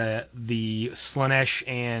 is the Slaanesh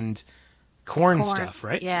and Khorne stuff,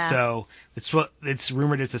 right? Yeah. So it's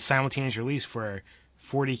rumored it's a simultaneous release for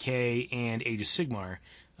 40K and Age of Sigmar.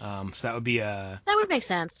 So that would be that would make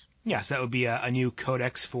sense. Yeah, so that would be a new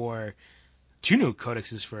codex for 2 new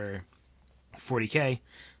codexes for 40K,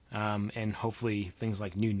 and hopefully things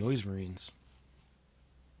like new Noise Marines.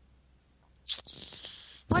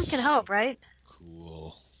 One can hope, right?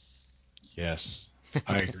 Cool. Yes,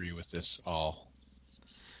 I agree with this all.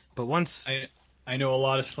 But once I know a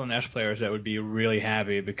lot of Slaanesh players that would be really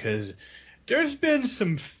happy because there's been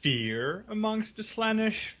some fear amongst the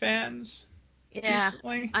Slaanesh fans. Yeah,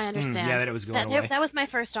 recently. I understand. that it was going away. That was my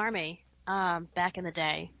first army back in the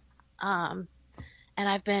day, and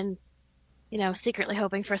I've been, secretly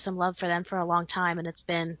hoping for some love for them for a long time, and it's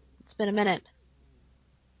been a minute.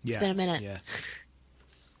 It's been a minute. Yeah.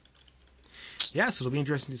 Yeah, so it'll be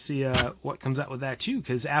interesting to see what comes out with that too,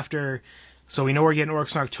 because so we know we're getting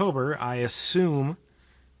Orcs in October. I assume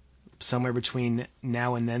somewhere between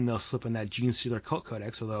now and then they'll slip in that Genestealer Cult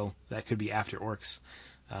Codex, although that could be after Orcs.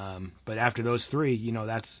 But after those 3,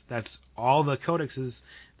 that's all the codexes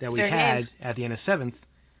that we had at the end of 7th,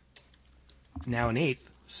 now in 8th.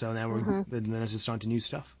 So now then it's just on to new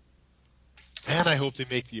stuff. And I hope they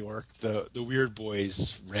make the Weird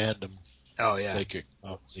Boys random. Oh yeah. Psychic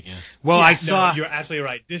mountains again. Well, Yeah, I saw. No, you're absolutely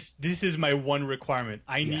right. This is my one requirement.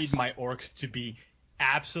 I Yes. need my orcs to be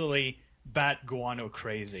absolutely bat guano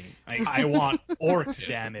crazy. I want orcs,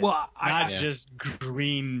 damn it. Well, not Yeah. just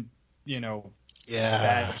green, Yeah.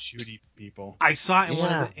 bad shooty people. I saw in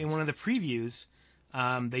Yeah. one of the previews,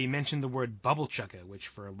 they mentioned the word bubble chukka, which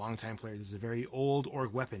for longtime players is a very old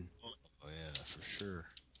orc weapon. Oh yeah, for sure.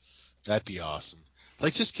 That'd be awesome.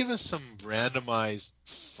 Like, just give us some randomized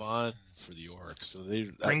fun for the orcs. So they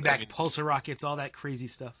Bring back pulsar rockets, all that crazy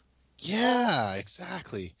stuff. Yeah,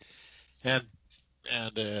 exactly. And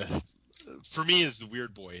for me, is the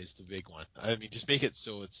weird boy is the big one. I mean, just make it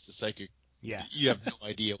so it's the psychic. Yeah. You have no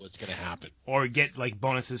idea what's going to happen. Or get like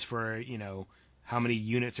bonuses for how many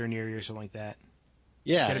units are near you or something like that.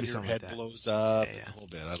 Yeah, gotta and be your something head like that. blows up Yeah, yeah. and the whole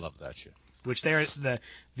bit. I love that shit. Which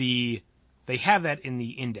they have that in the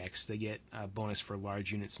index. They get a bonus for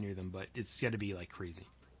large units near them, but it's got to be like crazy,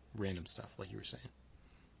 random stuff, like you were saying.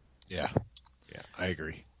 Yeah, I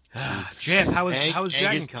agree. Jeff, how was Angus-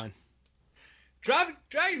 Dragon Con?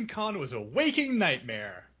 Dragon Con was a waking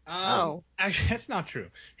nightmare. Actually, that's not true.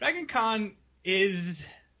 Dragon Con is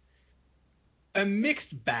a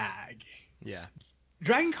mixed bag. Yeah.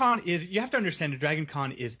 Dragon Con you have to understand that Dragon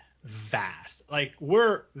Con is vast. Like,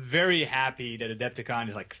 we're very happy that Adepticon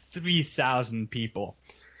is like 3,000 people.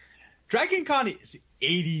 Dragon Con is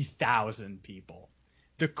 80,000 people.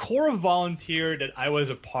 The core volunteer that I was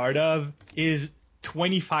a part of is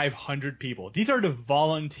 2,500 people. These are the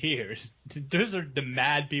volunteers. Those are the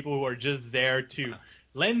mad people who are just there to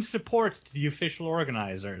lend support to the official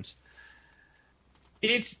organizers.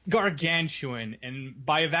 It's gargantuan, and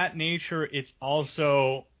by that nature, it's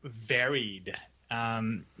also varied.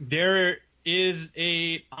 There is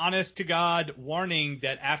a honest-to-God warning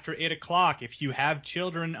that after 8 o'clock, if you have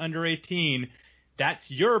children under 18,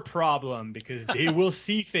 that's your problem, because they will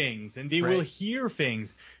see things, and they will hear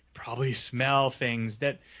things, probably smell things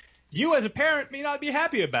that you as a parent may not be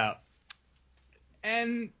happy about.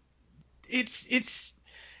 And it's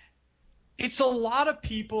a lot of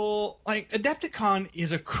people. Like, Adepticon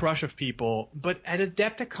is a crush of people, but at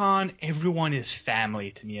Adepticon, everyone is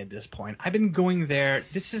family to me at this point. I've been going there.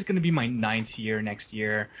 This is going to be my 9th year next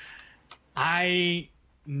year. The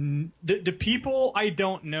people I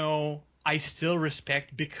don't know, I still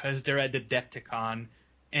respect because they're at Adepticon,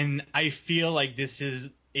 and I feel like this is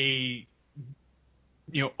a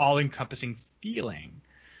all-encompassing feeling.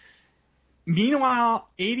 Meanwhile,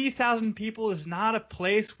 80,000 people is not a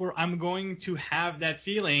place where I'm going to have that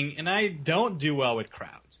feeling, and I don't do well with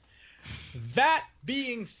crowds. That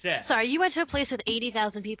being said... Sorry, you went to a place with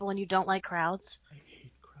 80,000 people and you don't like crowds? I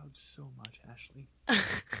hate crowds so much, Ashley.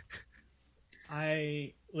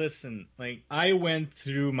 I went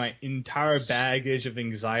through my entire baggage of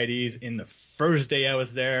anxieties in the first day I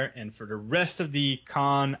was there, and for the rest of the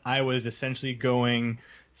con, I was essentially going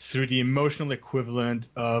through the emotional equivalent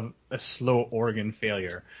of a slow organ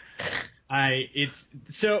failure.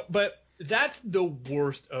 But that's the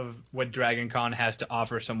worst of what Dragon Con has to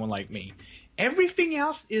offer someone like me. Everything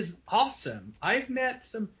else is awesome. I've met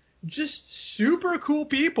some just super cool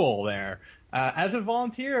people there. As a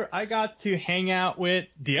volunteer, I got to hang out with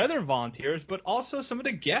the other volunteers, but also some of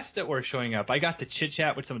the guests that were showing up. I got to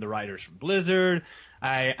chit-chat with some of the writers from Blizzard.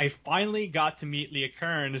 I finally got to meet Leah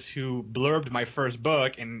Kearns, who blurbed my first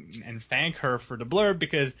book, and thank her for the blurb,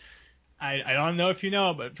 because I don't know if you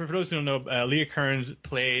know, but for those who don't know, Leah Kearns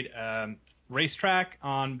played Racetrack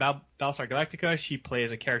on Battlestar Galactica. She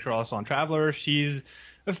plays a character also on Traveler. She's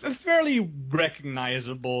a fairly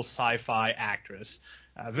recognizable sci-fi actress.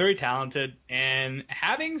 Very talented, and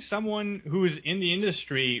having someone who's in the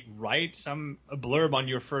industry write a blurb on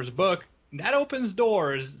your first book, that opens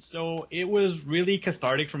doors. So it was really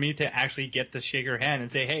cathartic for me to actually get to shake her hand and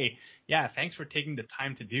say, hey, yeah, thanks for taking the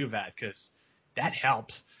time to do that, because that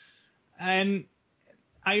helps. And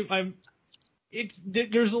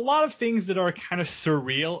there's a lot of things that are kind of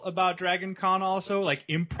surreal about Dragon Con also, like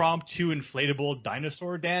impromptu inflatable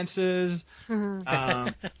dinosaur dances.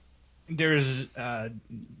 There's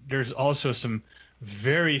also some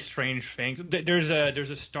very strange things. There's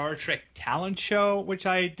a Star Trek talent show which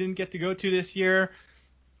I didn't get to go to this year.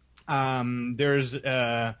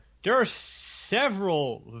 There are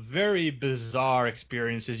several very bizarre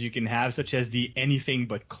experiences you can have, such as the Anything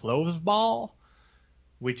But Clothes Ball,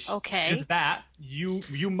 which is that you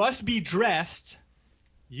must be dressed,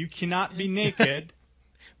 you cannot be naked,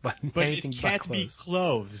 but it can't be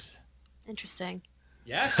clothes. Interesting.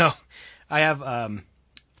 Yeah. So I have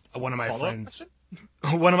one of my friends.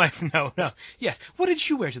 Yes. What did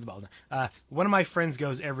you wear to the ball? One of my friends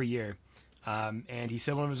goes every year, and he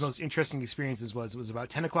said one of his most interesting experiences was about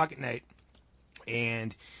 10 o'clock at night.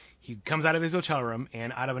 and he comes out of his hotel room,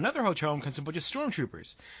 and out of another hotel room comes a bunch of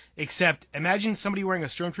stormtroopers. Except, imagine somebody wearing a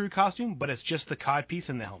stormtrooper costume, but it's just the codpiece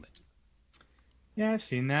and the helmet. Yeah, I've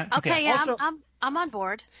seen that. Okay, yeah, I'm on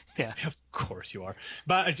board. Yeah, Of course you are.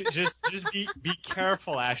 But just be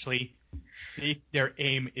careful, Ashley. Their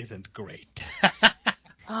aim isn't great.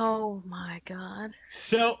 Oh my God.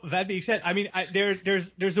 So that being said, I mean, there's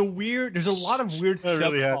a lot of weird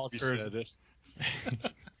subcultures.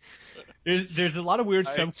 There's a lot of weird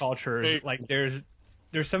subcultures. Like there's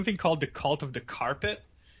something called the cult of the carpet,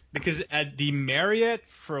 because at the Marriott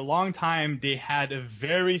for a long time they had a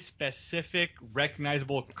very specific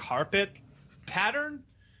recognizable carpet pattern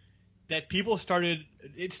that people started.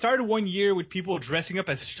 It started one year with people dressing up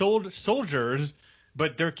as soldiers,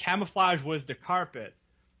 but their camouflage was the carpet.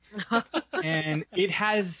 And it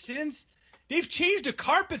has since they've changed the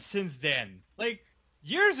carpet since then. Like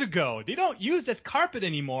years ago, they don't use that carpet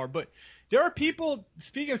anymore. But there are people.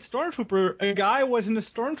 Speaking of Stormtrooper, a guy was in a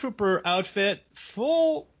Stormtrooper outfit,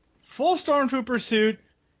 full Stormtrooper suit,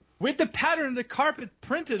 with the pattern of the carpet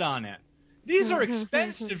printed on it. These are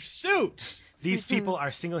expensive suits. These people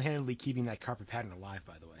are single-handedly keeping that carpet pattern alive,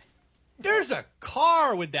 by the way. There's a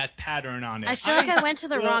car with that pattern on it. I feel like I went to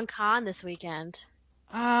the wrong con this weekend.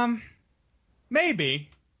 Maybe.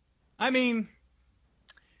 I mean,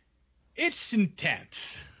 it's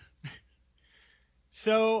intense.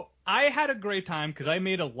 So I had a great time because I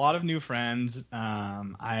made a lot of new friends.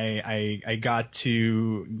 I got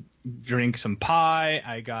to drink some pie.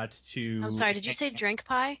 I got to. I'm sorry. Did you say drink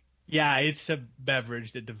pie? Yeah, it's a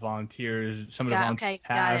beverage that the volunteers, some of the volunteers okay,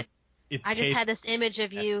 have. got it. I just had this image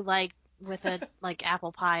of you like with a like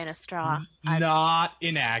apple pie and a straw. Not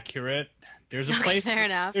inaccurate. There's a place. Fair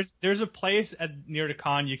enough. There's a place near the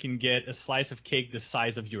con you can get a slice of cake the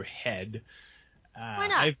size of your head. Why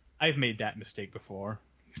not? I've made that mistake before.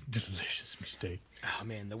 Delicious mistake. Oh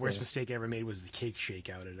man, the worst mistake I ever made was the cake shake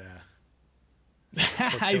out at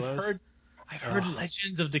I've heard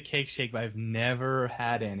legends of the cake shake, but I've never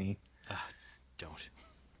had any. Don't.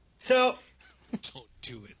 So Don't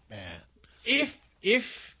do it, man.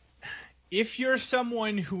 If you're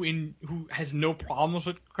someone who has no problems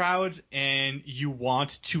with crowds and you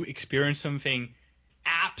want to experience something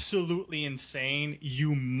absolutely insane,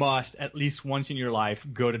 you must at least once in your life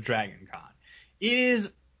go to Dragon Con. It is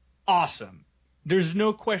awesome. There's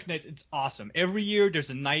no question that it's awesome. Every year there's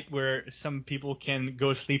a night where some people can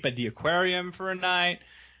go sleep at the aquarium for a night.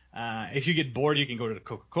 If you get bored, you can go to the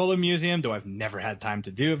Coca-Cola Museum, though I've never had time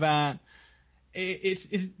to do that.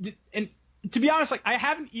 And to be honest, like I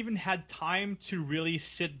haven't even had time to really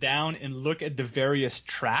sit down and look at the various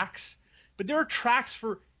tracks. But there are tracks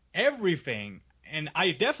for everything. And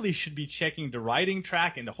I definitely should be checking the riding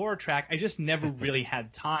track and the horror track. I just never really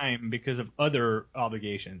had time because of other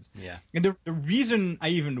obligations. Yeah. And the reason I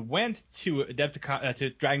even went to to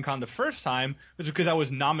Dragon Con the first time was because I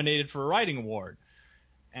was nominated for a writing award.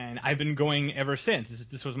 And I've been going ever since.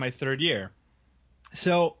 This was my third year.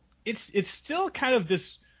 So it's still kind of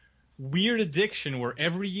this weird addiction where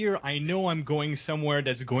every year I know I'm going somewhere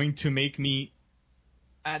that's going to make me,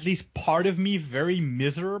 at least part of me, very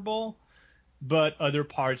miserable. But other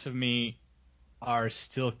parts of me are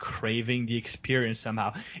still craving the experience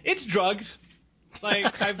somehow. It's drugs.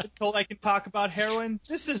 Like I've been told I can talk about heroin.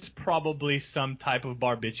 This is probably some type of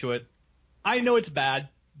barbiturate. I know it's bad,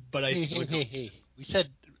 but Hey.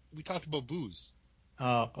 We talked about booze.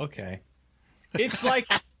 Oh, okay. It's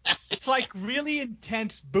like really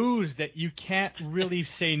intense booze that you can't really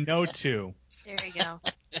say no to. There you go.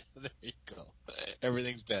 There you go.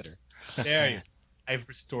 Everything's better. There you go. I've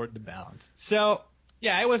restored the balance. So,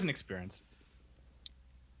 yeah, it was an experience.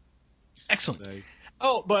 Excellent. Nice.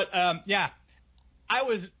 Oh, but, yeah, I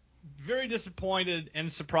was very disappointed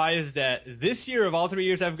and surprised that this year, of all 3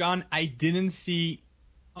 years I've gone, I didn't see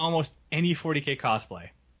almost any 40K cosplay.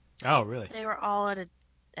 Oh, really? They were all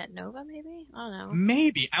at Nova, maybe? I don't know.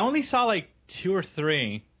 Maybe. I only saw, like, 2 or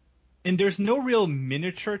 3. And there's no real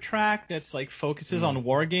miniature track that's, like, focuses on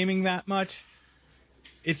wargaming that much.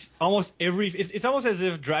 It's almost it's almost as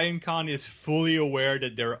if Dragon Con is fully aware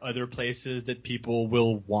that there are other places that people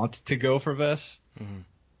will want to go for this.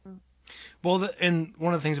 Mm-hmm. Well, and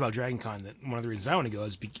one of the things about Dragon Con, that one of the reasons I want to go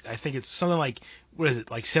is I think it's something like, what is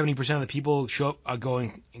it, like 70% of the people show up are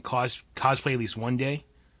going and cosplay at least one day?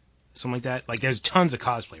 Something like that? Like there's tons of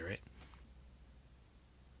cosplay, right?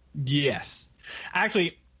 Yes.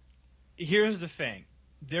 Actually, here's the thing.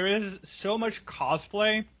 There is so much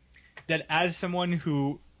cosplay that as someone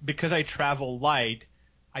who, because I travel light,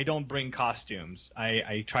 I don't bring costumes.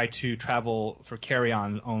 I try to travel for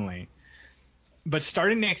carry-on only. but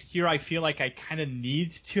starting next year, I feel like I kind of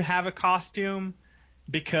need to have a costume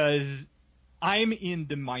because I'm in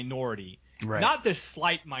the minority. Right. Not the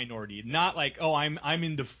slight minority. Not like, oh, I'm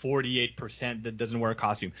in the 48% that doesn't wear a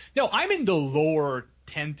costume. No, I'm in the lower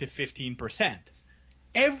 10 to 15%.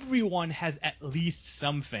 Everyone has at least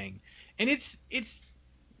something. And it's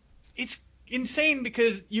insane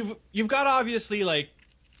because you've got obviously like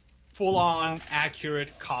full on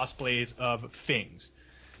accurate cosplays of things.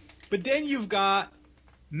 But then you've got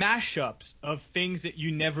mashups of things that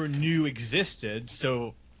you never knew existed.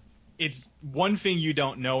 So it's one thing you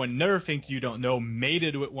don't know, another thing you don't know,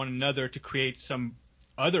 mated with one another to create some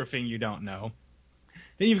other thing you don't know.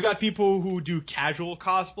 Then you've got people who do casual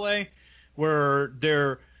cosplay, where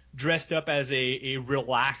they're dressed up as a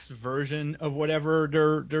relaxed version of whatever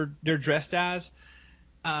they're dressed as.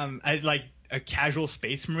 Like a casual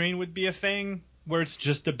Space Marine would be a thing, where it's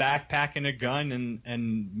just a backpack and a gun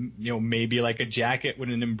and maybe like a jacket with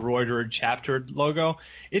an embroidered chapter logo.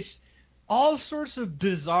 It's all sorts of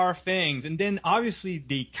bizarre things, and then obviously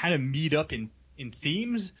they kind of meet up in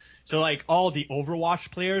themes. So like all the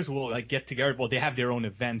Overwatch players will like get together. Well, they have their own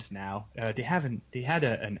events now. They had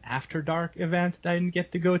an After Dark event that I didn't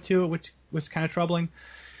get to go to, which was kind of troubling.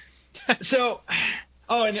 So,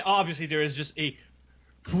 and obviously there is just a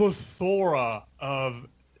plethora of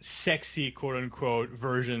sexy quote unquote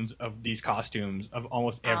versions of these costumes, of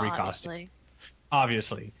almost every costume.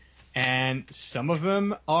 Obviously. And some of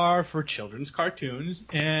them are for children's cartoons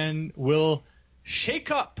and will shake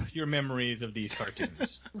up your memories of these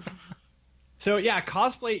cartoons. So yeah,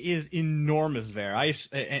 cosplay is enormous there.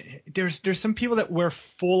 There's some people that wear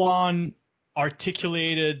full on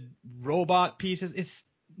articulated robot pieces. It's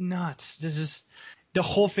nuts. The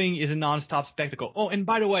whole thing is a nonstop spectacle. Oh, and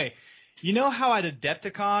by the way, you know how at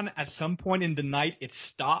Adepticon at some point in the night it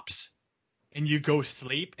stops and you go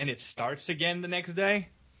sleep and it starts again the next day?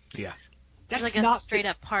 Yeah. That's like a straight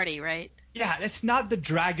up party, right? Yeah, that's not the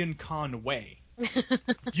Dragon Con way.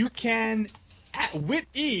 You can, with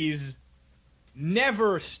ease,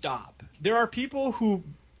 never stop. There are people who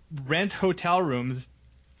rent hotel rooms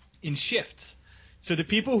in shifts. So the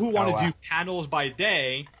people who want to do panels by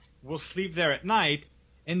day will sleep there at night,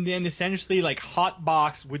 and then essentially like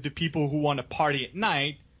hotbox with the people who want to party at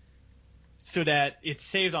night, so that it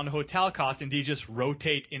saves on hotel costs, and they just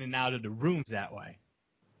rotate in and out of the rooms that way.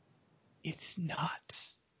 It's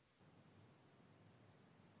nuts.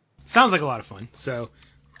 Sounds like a lot of fun. So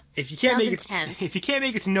if you can't make intense. If you can't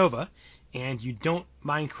make it to Nova and you don't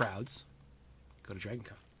mind crowds, go to Dragon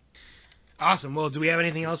Con. Awesome. Well, do we have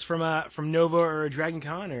anything else from Nova or Dragon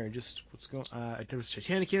Con, or just what's going on? There was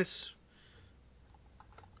Titanicus.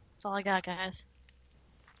 That's all I got, guys.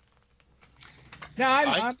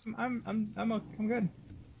 Yeah, I'm good.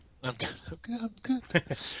 I'm good.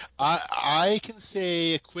 I can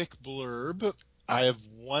say a quick blurb. I have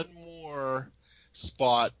one more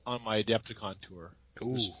spot on my Adepticon tour.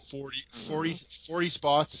 There's 40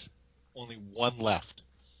 spots, only one left.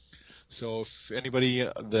 So if anybody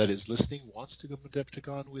that is listening wants to go to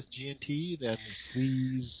Adepticon with GNT, then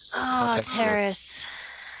please contact me. Terrace,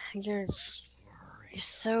 you're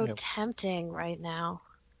so tempting right now.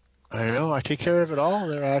 I know. I take care of it all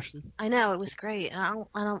there, Ashley. I know, it was great.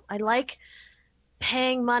 I like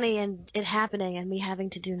paying money and it happening and me having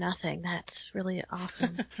to do nothing. That's really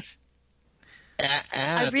awesome.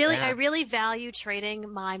 I really value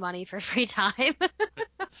trading my money for free time.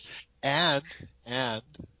 and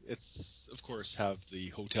it's of course have the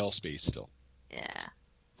hotel space still. Yeah.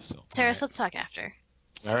 So, Terrace, let's talk after.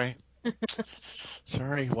 All right.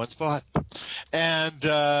 Sorry, one spot. And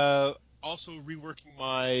also reworking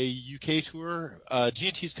my UK tour.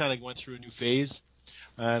 GNT's kind of went through a new phase,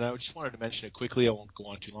 and I just wanted to mention it quickly. I won't go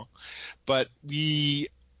on too long, but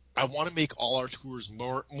I want to make all our tours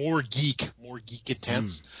more geek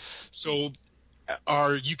intense. So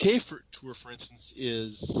our UK tour, for instance,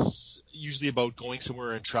 is usually about going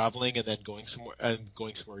somewhere and traveling, and then going somewhere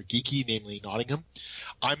geeky, namely Nottingham.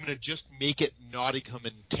 I'm going to just make it Nottingham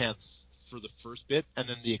intense for the first bit, and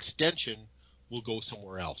then the extension will go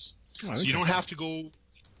somewhere else. So you don't have to go.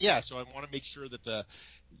 Yeah. So I want to make sure that the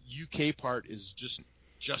UK part is just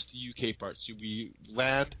the UK part. So we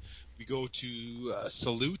land. We go to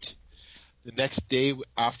Salute the next day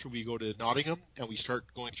after we go to Nottingham, and we start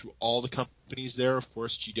going through all the companies there. Of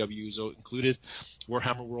course, GW is included.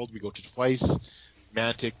 Warhammer World we go to twice.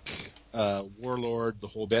 Mantic, Warlord, the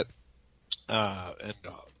whole bit, and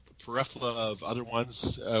plethora of other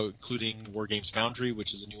ones, including War Games Foundry,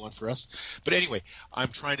 which is a new one for us. But anyway, I'm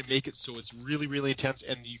trying to make it so it's really, really intense,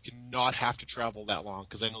 and you cannot have to travel that long,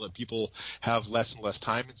 because I know that people have less and less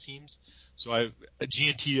time, it seems. So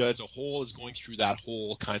GNT as a whole is going through that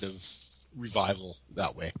whole kind of revival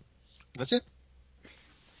that way. And that's it.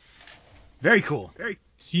 Very cool. So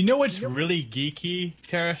you know what's really geeky,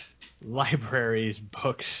 Terrace? Libraries,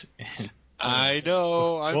 books, and I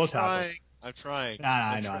know. I'm We'll trying. I'm trying. Nah,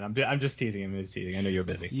 I know. I'm just teasing. I know you're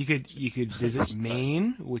busy. You could visit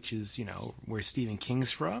Maine, which is where Stephen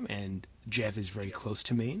King's from, and Jeff is very close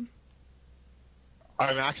to Maine.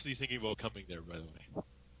 I'm actually thinking about coming there, by the way.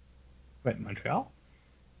 What, Montreal?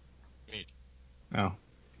 Maine. Oh,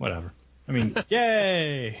 whatever. I mean,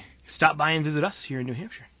 yay! Stop by and visit us here in New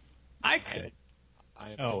Hampshire. I could. I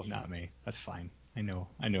am Oh, thinking- not me. That's fine. I know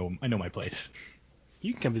my place.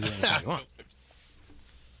 You can come visit anytime you want.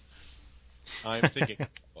 I'm thinking.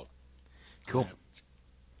 Well, Cool. I'm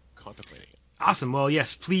contemplating it. Awesome. Well,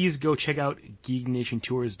 yes, please go check out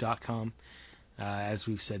geeknationtours.com. As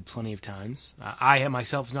we've said plenty of times. I have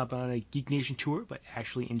myself have not been on a Geek Nation tour, but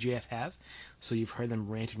Ashley and JF have. So you've heard them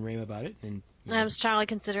rant and rave about it. And I'm strongly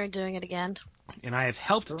considering doing it again. and I have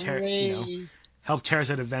helped helped Terrace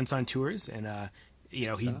at events on tours, and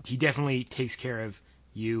he definitely takes care of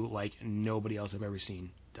you like nobody else I've ever seen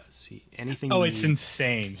does. Anything. Oh, you it's need,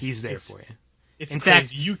 insane. He's there for you. It's In crazy.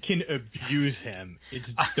 fact- You can abuse him.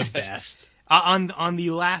 It's the best. On the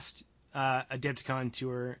last Adepticon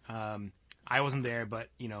tour, I wasn't there, but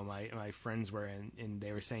my friends were, and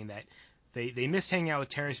they were saying that they missed hanging out with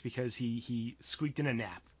Terrace because he squeaked in a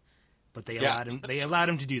nap. But they allowed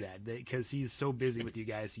him to do that because he's so busy with you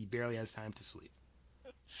guys, he barely has time to sleep.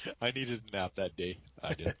 I needed a nap that day.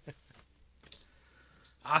 I did.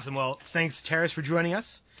 Awesome. Well, thanks, Terrace, for joining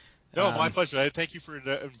us. No, my pleasure. Thank you for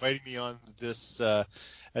inviting me on this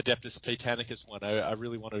Adeptus Titanicus one. I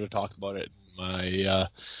really wanted to talk about it. My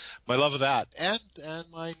love of that, and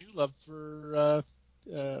my new love for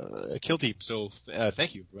Kill Team. So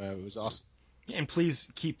thank you. It was awesome. And please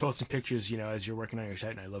keep posting pictures, as you're working on your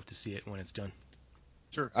Titan. I love to see it when it's done.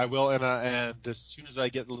 Sure, I will. And as soon as I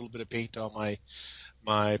get a little bit of paint on my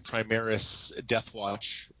Primaris Death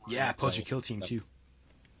Watch. Yeah, post your Kill Team too.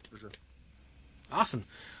 For sure. Awesome.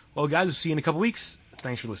 Well, guys, we'll see you in a couple weeks.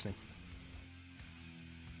 Thanks for listening.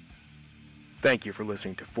 Thank you for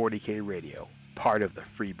listening to 40K Radio, part of the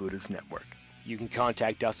Freebooters Network. You can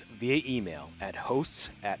contact us via email at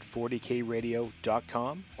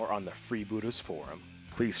hosts@40kradio.com or on the Freebooters Forum.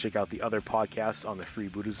 Please check out the other podcasts on the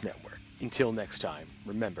Freebooters Network. Until next time,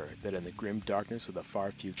 remember that in the grim darkness of the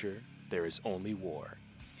far future, there is only war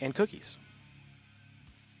and cookies.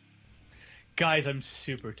 Guys, I'm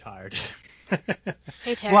super tired.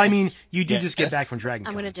 Hey, Terrace. Well, I mean, you did Yeah, just get yes. back from Dragon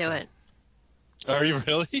I'm Con. going to do so- it. Are you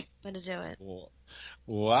really? I'm going to do it.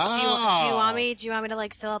 Wow. Do you want me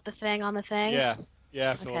to fill out the thing on the thing? Yeah.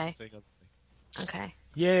 Fill out Okay. the thing on the thing. Okay.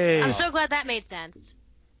 Yay. I'm so glad that made sense.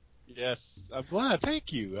 Yes, I'm glad.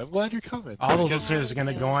 Thank you. I'm glad you're coming. All those Because- listeners are going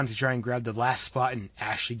to go on to try and grab the last spot, and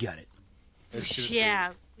Ashley got it. I was gonna say-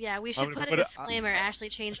 Yeah, we I'm should gonna put put a it- disclaimer. Ashley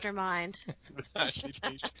changed her mind. Actually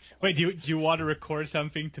changed. Wait, do you want to record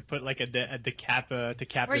something to put like at the cap to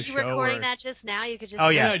cap Were the you show? recording or... that just now? You could just Oh,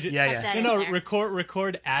 yeah. just Yeah, tuck yeah. that No, in there.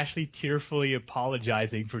 record Ashley tearfully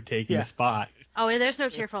apologizing for taking Yeah. the spot. Oh, there's no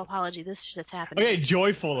tearful apology. This shit's happening. Okay,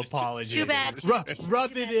 joyful apology. Too bad.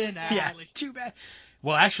 Rub it in, Yeah, Ashley. too bad.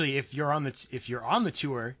 Well, actually, if you're on the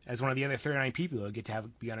tour as one of the other 39 people, you'll get to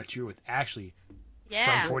be on a tour with Ashley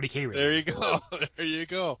Yeah. from 40K Radio. There you go. There you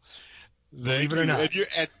go. Believe it or not.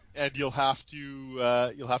 And you'll have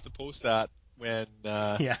to post that when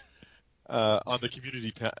Yeah. on the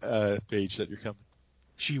community page that you're coming.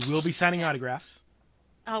 She will be signing autographs.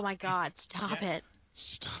 Oh my God! Stop it.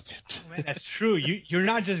 Stop it. Man, that's true. You're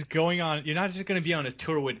not just going to be on a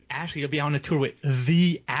tour with Ashley. You'll be on a tour with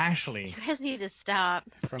the Ashley. You guys need to stop.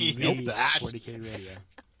 From Nope, the the Ashley. 40K Radio.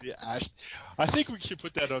 Yeah, I think we should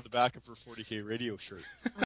put that on the back of her 40K radio shirt.